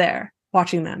he is there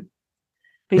watching them.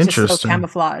 But he's just so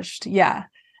camouflaged. Yeah.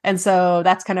 And so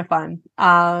that's kind of fun.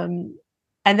 And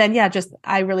then,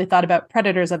 I really thought about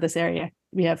predators of this area.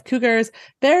 We have cougars.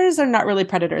 Bears are not really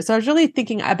predators. So I was really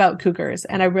thinking about cougars,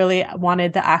 and I really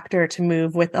wanted the actor to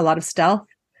move with a lot of stealth.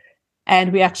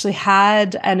 And we actually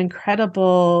had an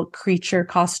incredible creature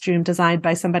costume designed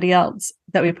by somebody else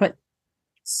that we put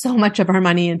so much of our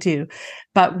money into.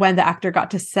 But when the actor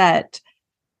got to set,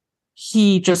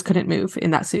 he just couldn't move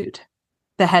in that suit.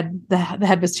 The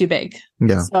head was too big.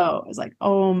 Yeah. So it was like,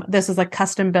 this is like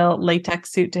custom built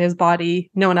latex suit to his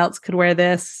body. No one else could wear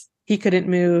this. he couldn't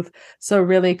move. So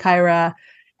really Kyra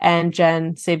and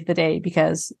Jen saved the day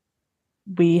because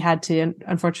we had to,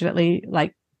 unfortunately,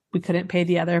 like we couldn't pay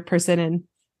the other person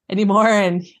anymore.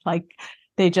 And like,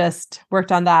 they just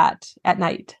worked on that at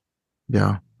night.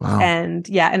 Yeah. Wow. And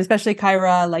especially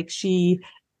Kyra, like she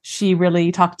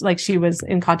really talked, like she was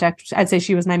in contact. I'd say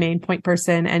she was my main point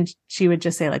person. And she would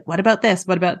just say like, what about this?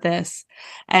 What about this?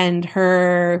 And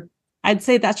I'd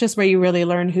say that's just where you really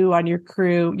learn who on your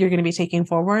crew you're going to be taking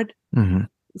forward. Mm-hmm.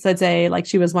 So I'd say like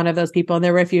she was one of those people, and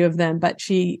there were a few of them, but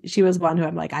she was one who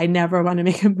I'm like, I never want to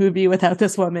make a movie without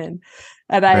this woman.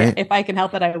 And if I can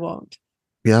help it, I won't.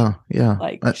 Yeah. Yeah.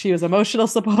 Like she was emotional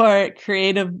support,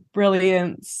 creative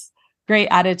brilliance, great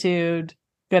attitude,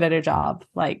 good at her job.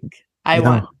 Like I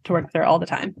want to work there all the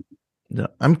time. Yeah.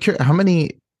 I'm curious,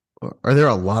 are there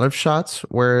a lot of shots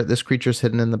where this creature's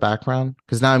hidden in the background?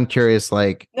 Because now I'm curious,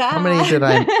 like how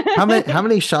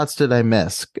many shots did I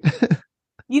miss?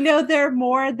 There are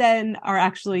more than are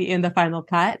actually in the final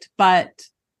cut, but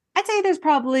I'd say there's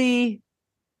probably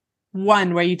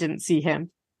one where you didn't see him.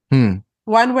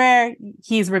 One where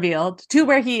he's revealed, two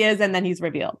where he is, and then he's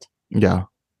revealed. Yeah.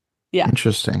 Yeah.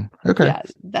 Interesting. Okay. Yeah.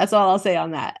 That's all I'll say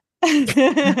on that.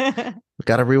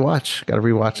 Gotta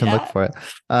rewatch and look for it.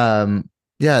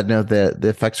 Yeah, no, the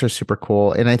effects are super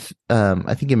cool. And I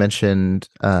think you mentioned,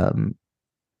 I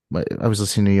was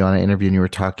listening to you on an interview and you were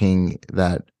talking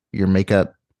that your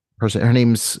makeup person, her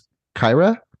name's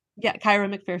Kyra? Yeah,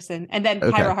 Kyra McPherson. And then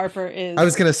Kyra Harper is. I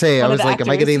was going to say, I was like, actors.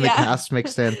 am I getting the cast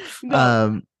mixed in?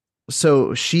 No.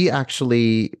 So she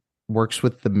actually works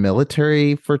with the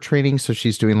military for training. So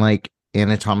she's doing like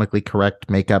anatomically correct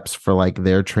makeups for like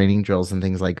their training drills and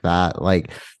things like that.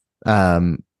 Like,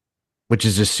 which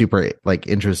is just super like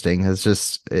interesting.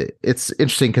 It's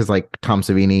interesting because like Tom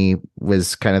Savini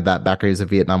was kind of that background. He's a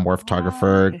Vietnam War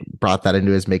photographer, brought that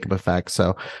into his makeup effects.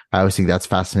 So I always think that's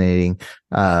fascinating.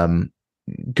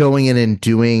 Going in and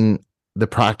doing the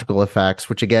practical effects,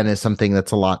 which again is something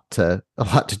that's a lot to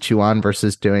chew on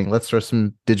versus doing, let's throw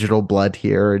some digital blood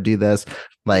here or do this.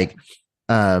 Like,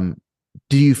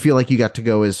 do you feel like you got to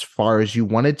go as far as you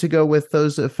wanted to go with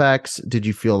those effects? Did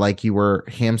you feel like you were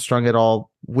hamstrung at all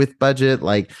with budget?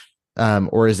 Like,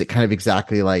 or is it kind of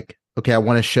exactly like, okay, I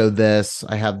want to show this.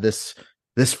 I have this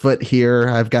foot here.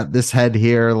 I've got this head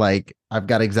here. Like I've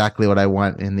got exactly what I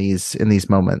want in these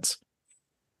moments.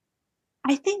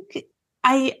 I think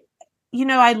I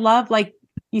love, like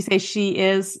you say, she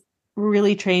is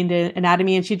really trained in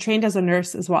anatomy and she trained as a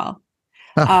nurse as well.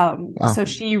 Wow. So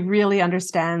she really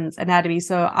understands anatomy.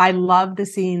 So I love the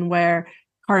scene where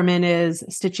Carmen is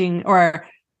stitching or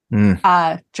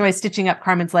Joy stitching up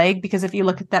Carmen's leg, because if you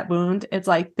look at that wound, it's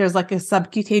like there's like a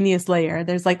subcutaneous layer.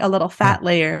 There's like a little fat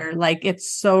layer. Like it's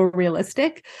so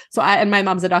realistic. So and my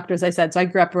mom's a doctor, as I said, so I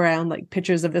grew up around like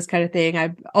pictures of this kind of thing.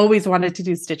 I've always wanted to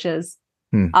do stitches.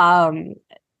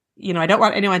 I don't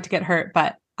want anyone to get hurt,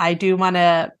 but I do want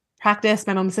to practice.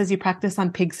 My mom says you practice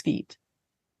on pig's feet,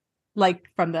 like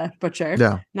from the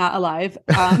butcher, not alive.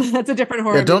 That's a different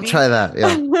horror. Don't try that.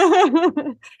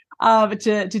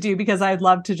 To do, because I'd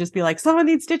love to just be like, someone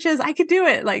needs stitches, I could do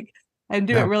it, like, and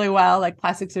do it really well, like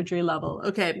plastic surgery level.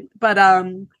 Okay, but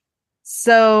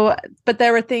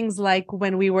there were things like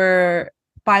when we were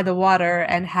by the water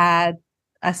and had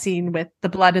a scene with the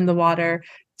blood in the water,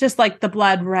 just like the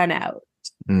blood ran out.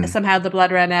 Somehow the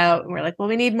blood ran out and we're like, well,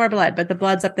 we need more blood, but the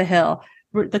blood's up the hill,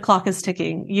 the clock is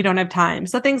ticking, you don't have time.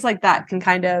 So things like that can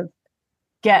kind of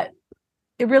get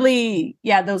it really,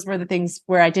 those were the things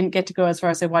where I didn't get to go as far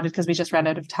as I wanted because we just ran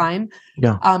out of time.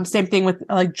 Same thing with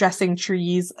like dressing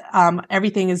trees.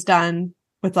 Everything is done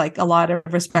with like a lot of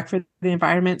respect for the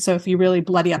environment. So if you really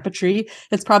bloody up a tree,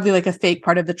 it's probably like a fake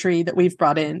part of the tree that we've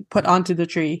put onto the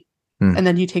tree. And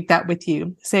then you take that with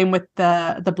you. Same with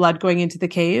the blood going into the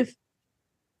cave.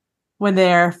 When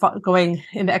they're going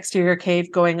in the exterior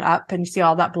cave, going up and you see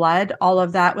all that blood, all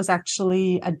of that was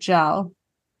actually a gel.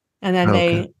 And then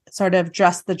they sort of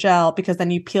dress the gel, because then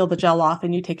you peel the gel off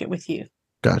and you take it with you.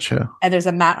 Gotcha. And there's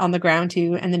a mat on the ground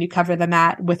too. And then you cover the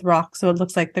mat with rock so it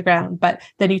looks like the ground. But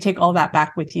then you take all that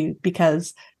back with you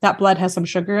because that blood has some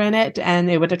sugar in it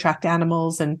and it would attract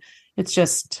animals. And it's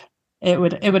just, it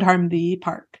would harm the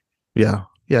park. Yeah.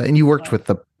 Yeah. And you worked with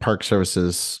the park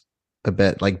services a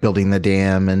bit, like building the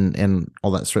dam and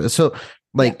all that sort of. So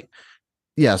like,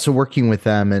 so working with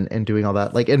them and doing all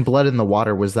that, like, and blood in the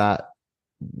water, was that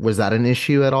an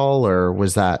issue at all? Or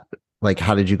was that like,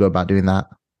 how did you go about doing that?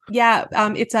 Yeah.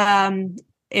 It's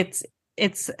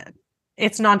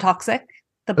non-toxic,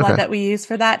 the blood that we use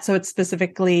for that. So it's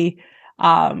specifically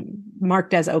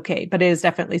marked as okay, but it is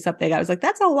definitely something I was like,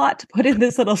 that's a lot to put in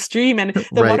this little stream. And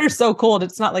the water's so cold.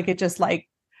 It's not like it just like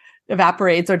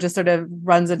evaporates or just sort of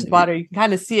runs into the water. You can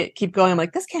kind of see it keep going. I'm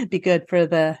like, this can't be good for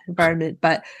the environment,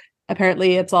 but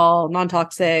apparently it's all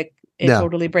non-toxic. It Yeah.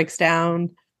 totally breaks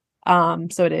down.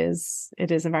 So it is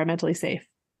environmentally safe.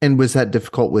 And was that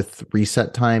difficult with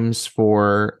reset times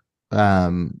for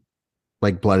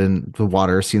like blood in the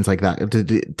water, scenes like that?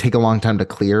 Did it take a long time to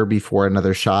clear before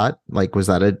another shot? Like, was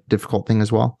that a difficult thing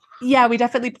as well? Yeah, we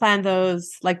definitely planned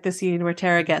those, like the scene where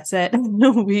Tara gets it.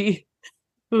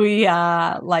 We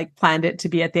like planned it to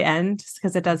be at the end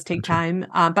because it does take Gotcha. time.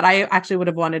 But I actually would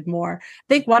have wanted more. I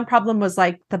think one problem was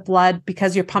like the blood,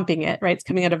 because you're pumping it, right? It's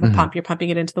coming out of a Mhm. pump, you're pumping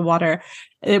it into the water.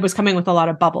 It was coming with a lot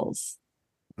of bubbles.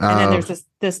 And then Oh, there's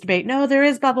this debate. No, there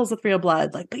is bubbles with real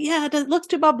blood. Like, but yeah, it looks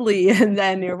too bubbly. And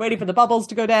then you're waiting for the bubbles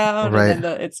to go down, and right.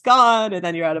 then it's gone, and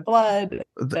then you're out of blood. Th-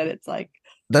 Then it's like,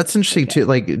 That's interesting okay. too.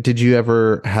 Like, did you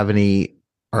ever have any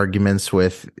arguments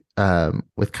with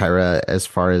Kyra as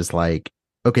far as like,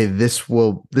 okay, this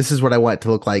is what I want it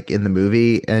to look like in the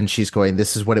movie, and she's going,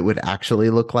 this is what it would actually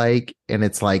look like, and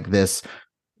it's like this.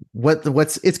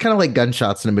 What's it's kind of like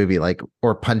gunshots in a movie, like,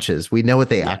 or punches. We know what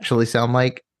they Yeah. actually sound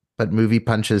like, but movie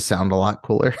punches sound a lot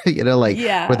cooler. Like,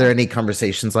 were there Yeah. any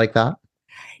conversations like that?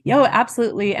 Yo,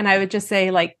 absolutely. And I would just say,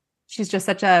 like, she's just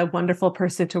such a wonderful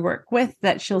person to work with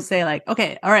that she'll say, like,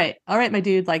 okay, all right, my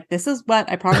dude, like, this is what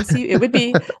I promise you it would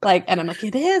be like. And I'm like,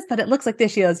 it is, but it looks like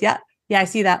this. She goes, yeah, yeah, I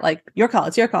see that. Like, your call,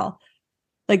 it's your call.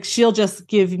 Like, she'll just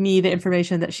give me the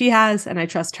information that she has, and I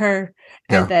trust her.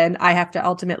 And Yeah, then I have to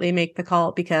ultimately make the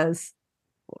call, because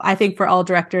I think for all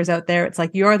directors out there, it's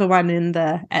like you're the one in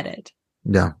the edit.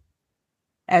 yeah,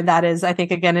 And that is, I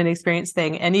think, again, an experience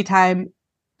thing. Anytime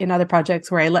in other projects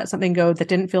where I let something go that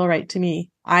didn't feel right to me,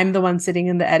 I'm the one sitting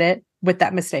in the edit with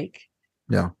that mistake.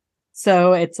 yeah.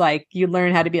 So it's like you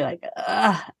learn how to be like,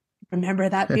 remember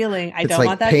that feeling. I It's don't want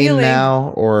like that pain feeling. now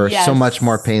or so much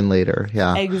more Yes, pain later.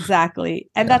 Yeah, exactly.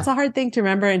 And yeah. that's a hard thing to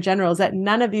remember in general, is that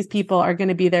none of these people are going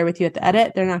to be there with you at the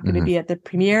edit. They're not going to Hmm. be at the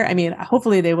premiere. I mean,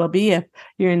 hopefully they will be if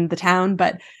you're in the town,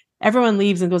 but everyone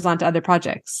leaves and goes on to other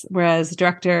projects. Whereas the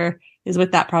director is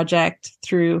with that project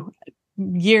through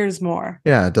years more.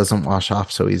 Yeah, it doesn't wash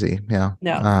off so easy. Yeah.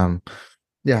 No.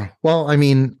 Yeah. Well, I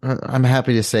mean, I'm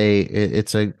happy to say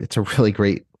it's a really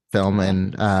great film, Oh,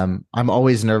 and I'm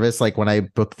always nervous, like when I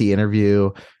book the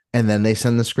interview and then they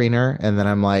send the screener, and then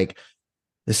I'm like,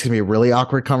 this is gonna be a really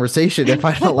awkward conversation if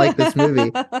I don't like this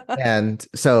movie. And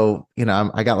so,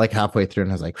 I got like halfway through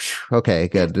and I was like, okay,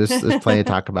 good. There's plenty to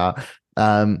talk about.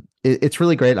 It's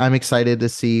really great. I'm excited to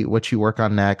see what you work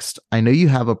on next. I know you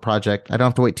have a project. I don't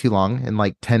have to wait too long. In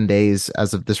like 10 days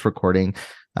as of this recording,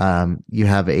 you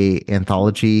have a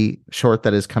anthology short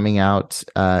that is coming out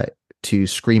to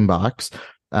Screambox.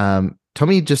 Tell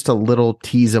me just a little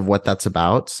tease of what that's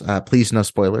about. Please, no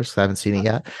spoilers, 'cause I haven't seen it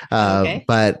yet. Okay.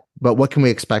 But what can we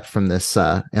expect from this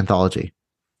anthology?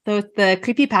 So it's the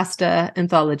Creepypasta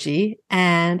anthology,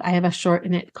 and I have a short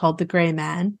in it called The Gray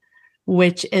Man,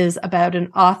 which is about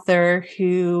an author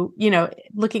who,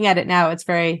 looking at it now, it's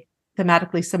very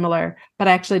thematically similar, but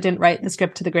I actually didn't write the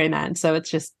script to The Gray Man. So it's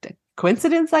just a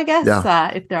coincidence, I guess,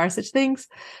 Yeah. if there are such things.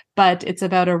 But it's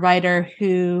about a writer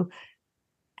who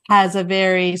has a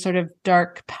very sort of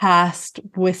dark past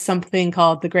with something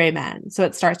called the Gray Man. So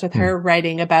it starts with Hmm. her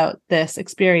writing about this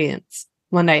experience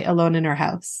one night alone in her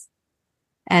house.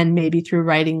 And maybe through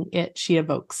writing it, she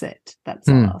evokes it. That's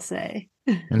all Hmm. I'll say.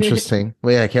 Interesting.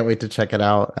 Well, yeah, I can't wait to check it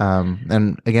out.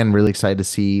 And again, really excited to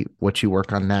see what you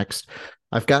work on next.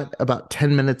 I've got about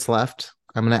 10 minutes left.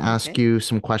 I'm going to ask Okay. you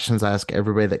some questions I ask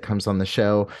everybody that comes on the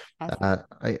show. Awesome.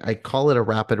 I call it a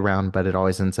rapid round, but it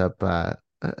always ends up,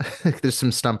 there's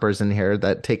some stumpers in here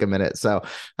that take a minute. So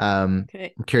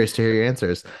Okay. I'm curious to hear your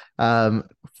answers.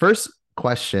 First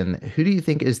question: who do you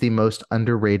think is the most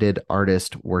underrated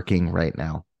artist working right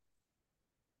now?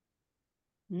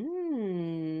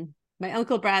 My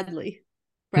uncle Bradley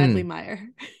Hmm. Meyer.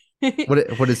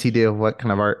 What does he do? What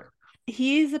kind of art?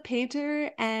 He's a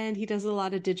painter and he does a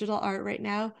lot of digital art right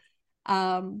now.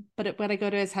 But when I go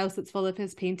to his house, it's full of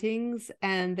his paintings,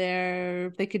 and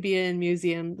they could be in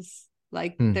museums.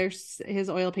 Like, Hmm. there's his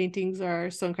oil paintings are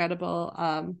so incredible.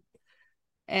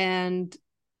 And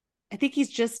I think he's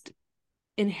just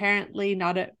inherently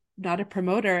not a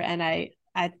promoter, and I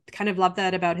kind of love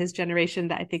that about his generation,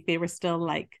 that I think they were still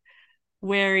like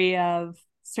wary of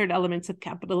certain elements of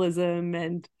capitalism,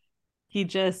 and he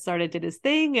just sort of did his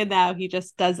thing, and now he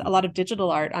just does a lot of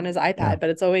digital art on his Yeah. iPad, but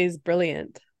it's always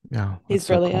brilliant. Yeah. He's That's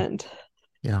so cool. brilliant.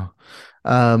 Yeah.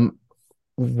 Um,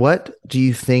 what do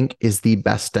you think is the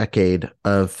best decade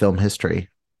of film history?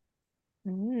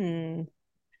 Mm.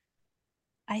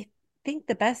 I think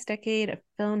the best decade of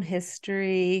film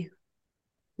history,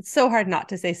 it's so hard not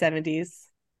to say 70s.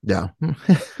 Yeah.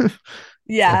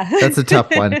 Yeah. That's a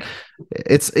tough one.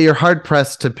 You're hard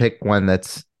pressed to pick one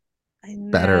that's I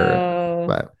better, know.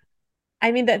 but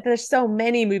I mean that there's so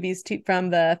many movies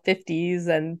from the 50s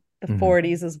and the mhm.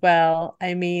 40s as well.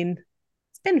 I mean,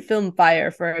 it's been film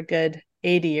fire for a good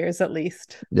 80 years at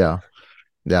least. Yeah.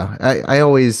 Yeah. I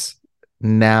always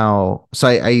now, so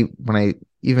when I,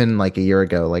 even like a year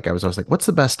ago, like I was always like, what's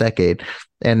the best decade?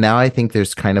 And now I think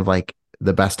there's kind of like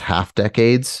the best half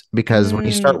decades, because when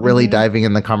you start really Mm-hmm. diving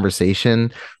in the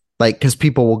conversation, like, because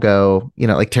people will go,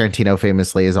 like Tarantino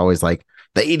famously is always like,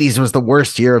 the 80s was the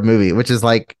worst year of movie, which is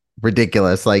like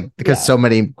ridiculous, like, because Yeah. so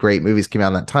many great movies came out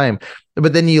in that time.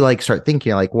 But then you like start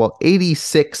thinking, like, well,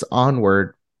 86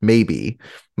 onward, maybe,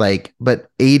 like, but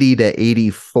 80 to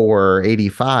 84,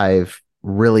 85,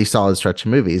 really solid stretch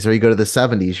of movies. Or you go to the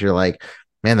 70s, you're like,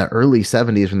 man, the early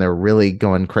 70s when they're really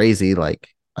going crazy, like,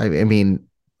 I mean,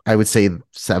 I would say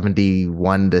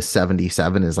 71 to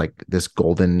 77 is like this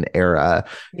golden era.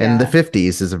 And the Yeah.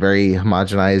 50s is a very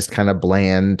homogenized, kind of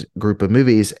bland group of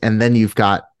movies. And then you've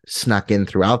got snuck in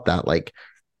throughout that, like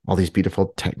all these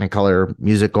beautiful Technicolor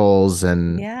musicals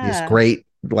and these Yeah. great,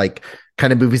 like,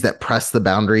 kind of movies that press the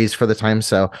boundaries for the time.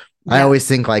 So I Yeah. always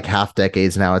think like half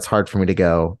decades now, it's hard for me to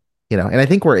go, and I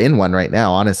think we're in one right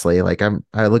now, honestly. Like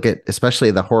I look at especially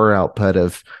the horror output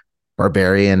of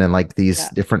Barbarian and like these Yeah.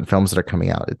 different films that are coming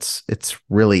out. It's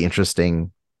really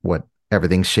interesting what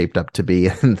everything's shaped up to be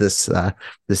in this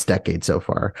decade so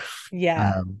far.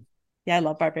 Yeah. Um, Yeah. I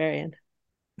love Barbarian.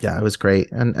 yeah, it was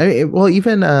great. And well,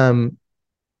 even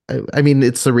I mean,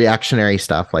 it's the reactionary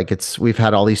stuff. Like we've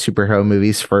had all these superhero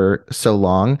movies for so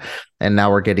long, and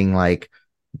now we're getting like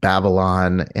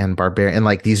Babylon and Barbarian and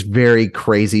like these very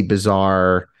crazy,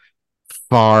 bizarre,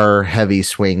 far heavy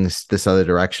swings this other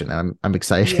direction. I'm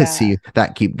excited to Yeah. see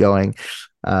that keep going.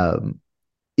 Um,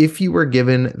 if you were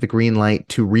given the green light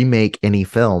to remake any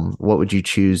film, what would you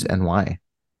choose and why?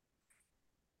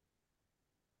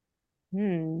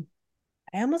 Hmm.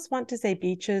 I almost want to say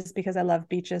beaches because I love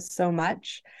beaches so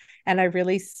much. And I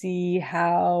really see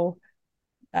how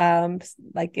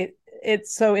like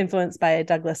it's so influenced by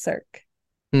Douglas Sirk.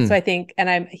 Hmm. So I think,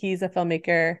 and he's a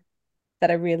filmmaker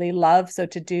that I really love. So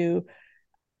to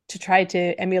try to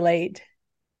emulate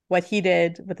what he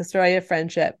did with the story of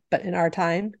friendship, but in our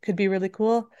time could be really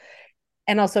cool.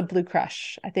 And also Blue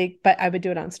Crush, I think, but I would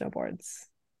do it on snowboards.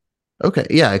 Okay,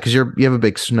 yeah, because you have a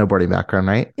big snowboarding background,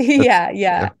 right? That's Yeah,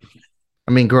 yeah. yeah.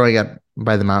 I mean, growing up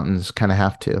by the mountains, kind of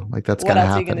have to, like, that's got What to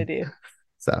else are you gonna happen. do?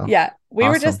 So Yeah, we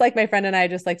were just awesome. like my friend and I,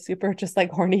 just like super, just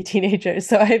like horny teenagers.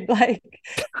 So I'm like,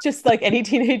 just like any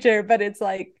teenager, but it's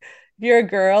like if you're a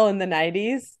girl in the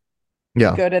 90s, you'd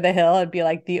Yeah, go to the hill and be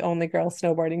like the only girl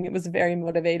snowboarding. It was very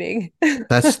motivating.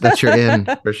 that's your in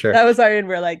for sure. That was our, and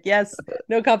we're like, yes,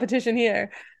 no competition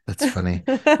here. That's funny.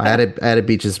 I added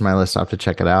beaches to my list. I'll have to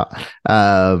check it out.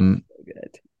 Um,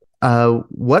 Good.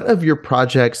 what of your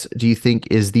projects do you think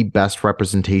is the best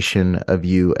representation of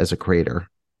you as a creator?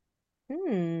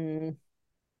 Hmm.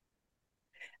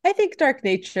 I think Dark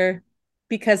Nature,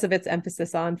 because of its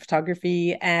emphasis on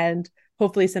photography and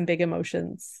hopefully some big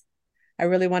emotions. I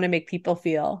really want to make people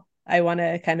feel. I want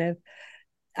to kind of,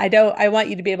 I want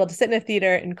you to be able to sit in a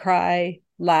theater and cry,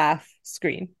 laugh,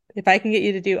 scream. If I can get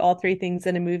you to do all three things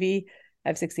in a movie,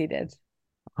 I've succeeded.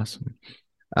 Awesome.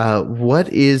 What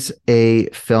is a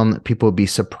film that people would be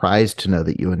surprised to know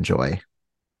that you enjoy?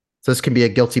 So this can be a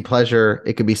guilty pleasure.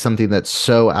 It could be something that's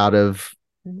so out of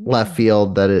left Mm.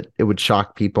 field that it would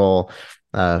shock people.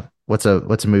 What's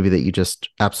a movie that you just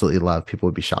absolutely love? People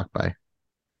would be shocked by.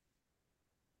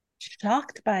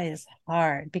 Shocked by is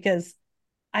hard because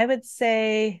I would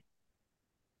say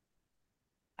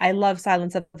I love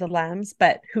Silence of the Lambs,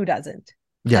 but who doesn't?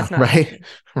 Yeah, That's not right. shocking.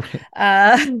 Right.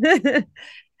 Uh,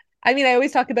 I mean, I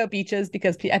always talk about beaches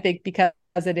because I think because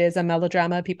it is a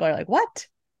melodrama, people are like, "What?"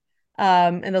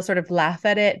 And they'll sort of laugh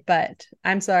at it. But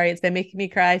I'm sorry, it's been making me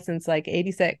cry since like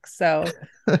 '86, so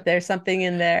there's something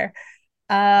in there.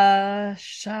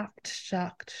 Shocked,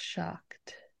 shocked,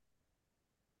 shocked.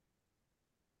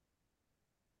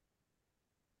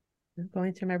 I'm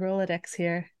going through my Rolodex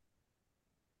here.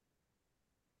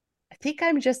 I think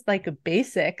I'm just like a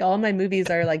basic. All my movies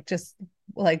are like just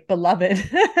like beloved.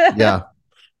 Yeah,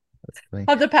 that's funny.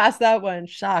 I'll have to pass that one.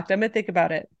 Shocked. I'm gonna think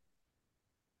about it.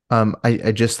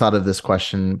 I just thought of this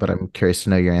question, but I'm curious to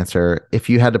know your answer. If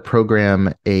you had to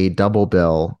program a double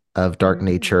bill of Dark Mm.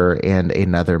 Nature and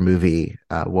another movie,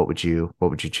 what would you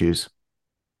choose?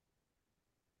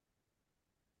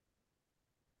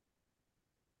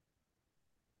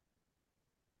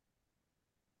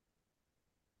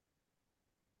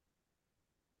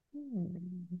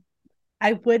 Hmm.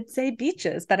 I would say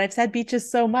beaches, but I've said beaches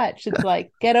so much. It's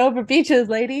like, get over beaches,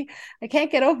 lady. I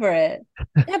can't get over it.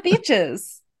 Yeah,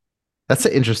 beaches. That's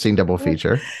an interesting double Because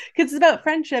feature. it's about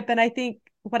friendship. And I think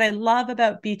what I love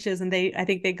about beaches, and I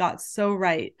think they got so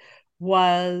right,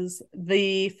 was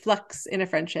the flux in a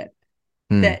friendship.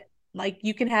 Hmm. That like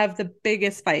you can have the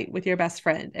biggest fight with your best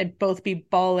friend and both be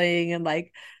bawling and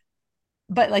like,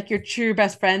 but like your true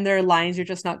best friend, there are lines you're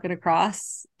just not going to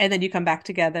cross. And then you come back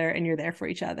together and you're there for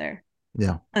each other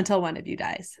Yeah. until one of you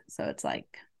dies. So it's like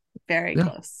very Yeah.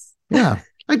 close. Yeah.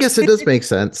 I guess it does make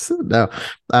sense. No,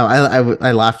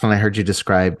 I laughed when I heard you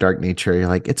describe Dark Nature. You're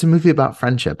like, it's a movie about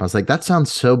friendship. I was like, that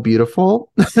sounds so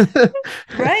beautiful.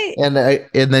 Right. And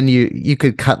then you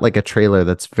could cut like a trailer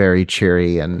that's very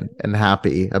cheery and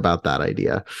happy about that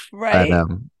idea. But Right.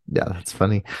 yeah, that's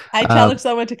funny. I Um, challenge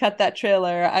someone to cut that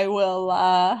trailer. I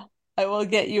will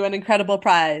get you an incredible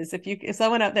prize. If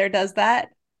someone out there does that,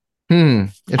 I'm going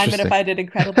to Interesting. find an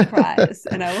incredible prize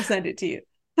and I will send it to you.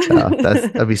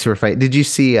 That'd be super funny. Did you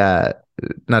see not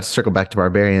to circle back to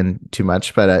Barbarian too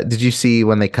much, but did you see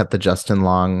when they cut the Justin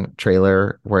Long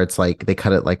trailer where it's like they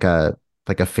cut it like a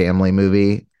family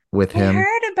movie with I him?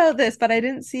 heard about this, but I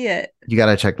didn't see it. You got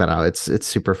to check that out. It's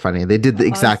super funny. They did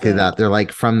exactly that. Awesome. They're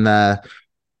like from the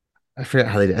I forget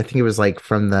how they did. I think it was like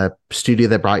from the studio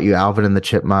that brought you Alvin and the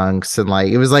Chipmunks, and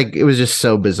like it was just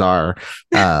so bizarre.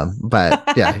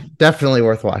 But yeah, definitely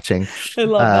worth watching. I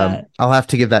love that. I'll have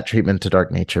to give that treatment to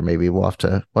Dark Nature. Maybe we'll have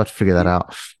to figure that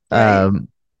out. Right.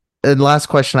 And last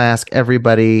question I ask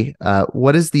everybody: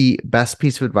 what is the best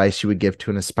piece of advice you would give to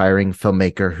an aspiring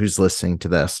filmmaker who's listening to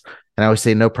this? And I always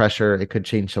say, no pressure. It could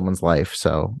change someone's life.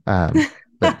 So, but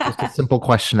just a simple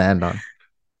question to end on.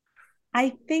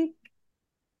 I think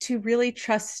to really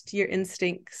trust your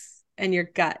instincts and your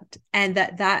gut, and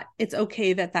that it's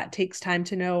okay that takes time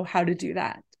to know how to do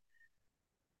that.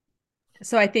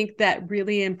 So I think that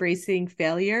really embracing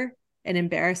failure and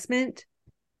embarrassment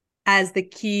as the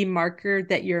key marker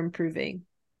that you're improving.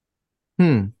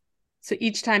 Hmm. So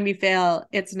each time you fail,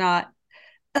 it's not,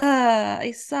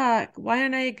 I suck. Why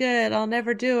aren't I good? I'll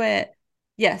never do it.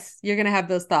 Yes, you're going to have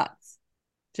those thoughts.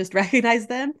 Just recognize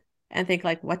them and think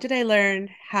like, what did I learn?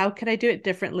 How can I do it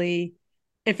differently?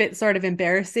 If it's sort of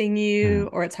embarrassing Hmm. you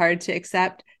or it's hard to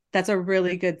accept, that's a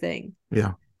really good thing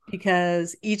Yeah.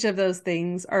 because each of those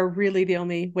things are really the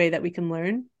only way that we can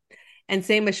learn. And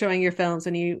same with showing your films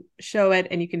when you show it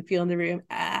and you can feel in the room,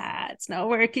 it's not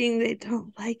working. They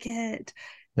don't like it.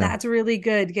 Yeah. That's really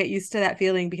good. Get used to that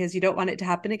feeling because you don't want it to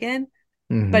happen again.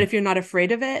 But Hmm. if you're not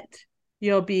afraid of it,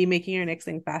 you'll be making your next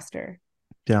thing faster.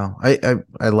 Yeah.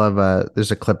 I love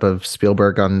there's a clip of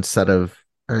Spielberg on set of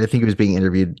or I think he was being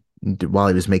interviewed while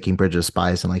he was making Bridge of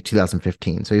Spies in like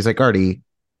 2015. So he's like already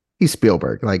he's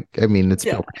Spielberg. Like, I mean, it's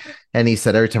Yeah. Spielberg. And he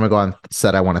said every time I go on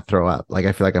set, I want to throw up. Like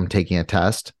I feel like I'm taking a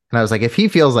test. And I was like, if he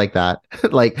feels like that,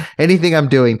 like anything I'm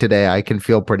doing today, I can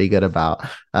feel pretty good about.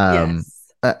 Yes.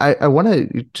 I want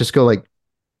to just go like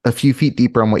a few feet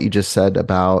deeper on what you just said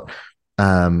about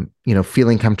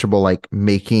feeling comfortable like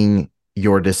making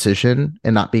your decision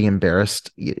and not being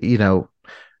embarrassed,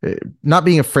 not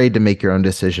being afraid to make your own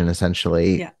decision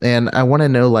essentially. Yeah. And I want to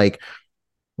know like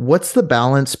what's the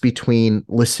balance between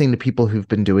listening to people who've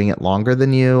been doing it longer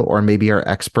than you or maybe are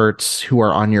experts who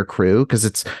are on your crew because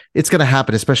it's going to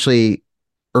happen especially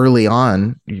early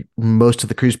on. Most of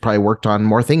the crews probably worked on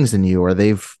more things than you or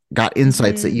they've got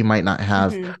insights that Mm-hmm. you might not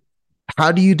have. Mm-hmm.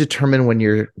 How do you determine when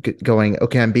you're going,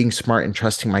 okay, I'm being smart and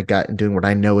trusting my gut and doing what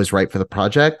I know is right for the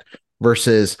project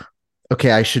versus,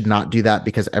 okay, I should not do that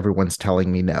because everyone's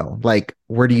telling me no? Like,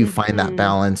 where do you find that Mm-hmm.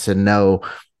 balance and know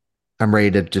I'm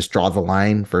ready to just draw the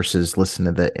line versus listen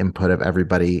to the input of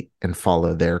everybody and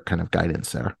follow their kind of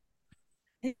guidance there?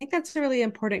 I think that's a really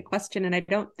important question. And I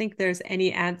don't think there's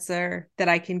any answer that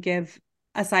I can give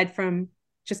aside from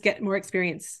just get more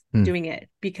experience Hmm. doing it.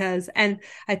 And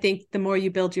I think the more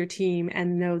you build your team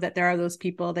and know that there are those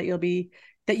people that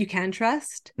that you can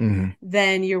trust, Mhm.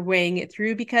 then you're weighing it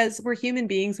through because we're human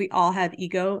beings. We all have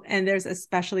ego. And there's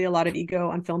especially a lot of ego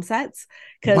on film sets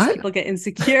because What? people get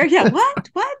insecure. Yeah. What?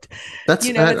 That's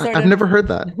It's sort I've of never heard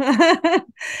that.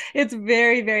 it's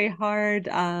very, very hard.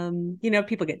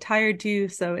 People get tired too,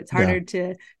 so it's Yeah. harder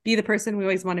to be the person we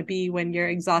always want to be when you're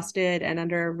exhausted and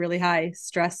under a really high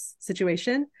stress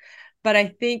situation. But I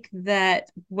think that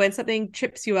when something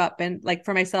trips you up, and like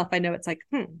for myself, I know it's like,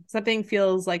 something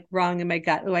feels like wrong in my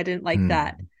gut. Oh, I didn't like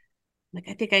that. Hmm. Like,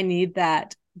 I think I need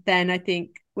that. Then I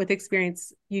think with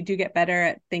experience, you do get better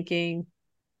at thinking,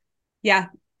 yeah,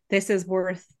 this is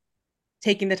worth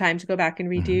taking the time to go back and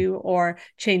Hmm. redo or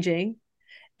changing.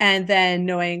 And then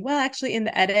knowing, well, actually, in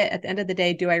the edit at the end of the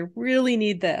day, do I really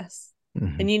need this?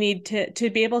 Mhm. And you need to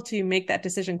be able to make that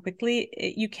decision quickly.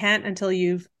 You can't until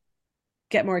you've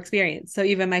get more experience. So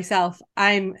even myself,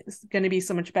 I'm going to be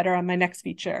so much better on my next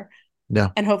feature,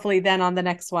 Yeah. and hopefully then on the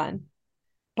next one.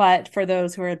 But for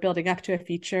those who are building up to a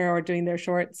feature or doing their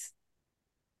shorts,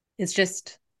 it's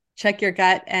just check your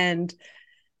gut. And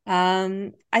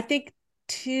I think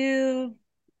too,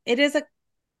 it is a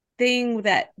thing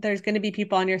that there's going to be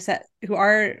people on your set who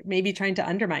are maybe trying to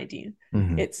undermine you.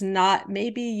 Mhm. It's not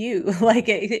maybe you, like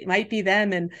it might be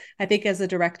them. And I think as a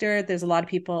director, there's a lot of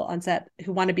people on set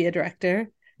who want to be a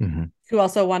director, Mhm. who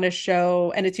also want to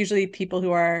show, and it's usually people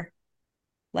who are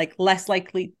like less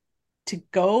likely to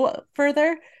go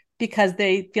further because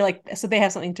they feel like, so they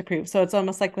have something to prove. So it's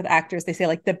almost like with actors, they say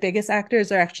like the biggest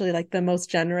actors are actually like the most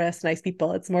generous, nice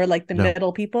people. It's more like the Yeah.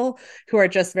 middle people who are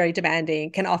just very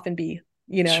demanding, can often be,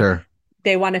 Sure.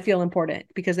 they want to feel important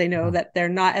because they know Mhm. that they're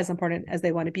not as important as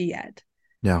they want to be yet.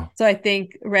 Yeah. So I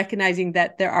think recognizing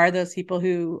that there are those people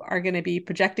who are going to be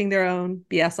projecting their own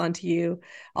BS onto you,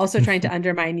 also trying to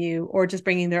undermine you, or just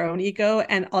bringing their own ego.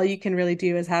 And all you can really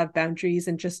do is have boundaries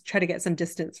and just try to get some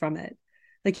distance from it.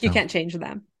 Like you Yeah. can't change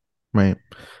them. Right.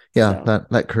 Yeah. So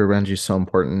That crew around you is so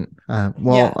important.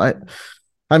 yeah.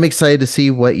 I'm excited to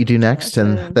see what you do next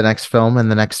and Awesome. the next film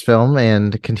and the next film,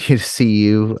 and continue to see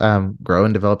you grow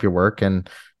and develop your work. And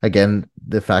again,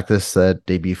 the fact this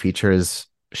debut feature is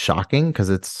shocking because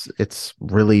it's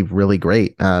really, really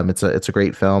great. It's a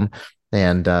great film,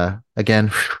 and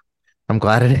again, I'm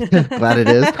glad glad it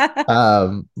is.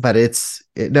 But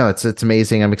it's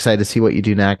amazing. I'm excited to see what you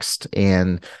do next,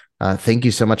 and thank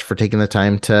you so much for taking the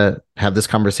time to have this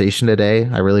conversation today.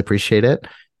 I really appreciate it.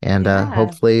 And Yeah.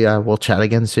 hopefully we'll chat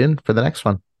again soon for the next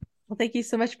one. Well, thank you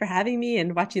so much for having me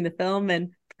and watching the film and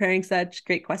preparing such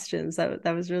great questions. That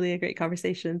was really a great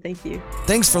conversation. Thank you.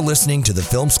 Thanks for listening to the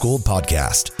Film School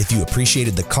podcast. If you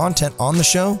appreciated the content on the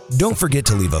show, don't forget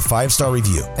to leave a 5-star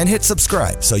review and hit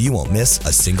subscribe so you won't miss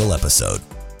a single episode.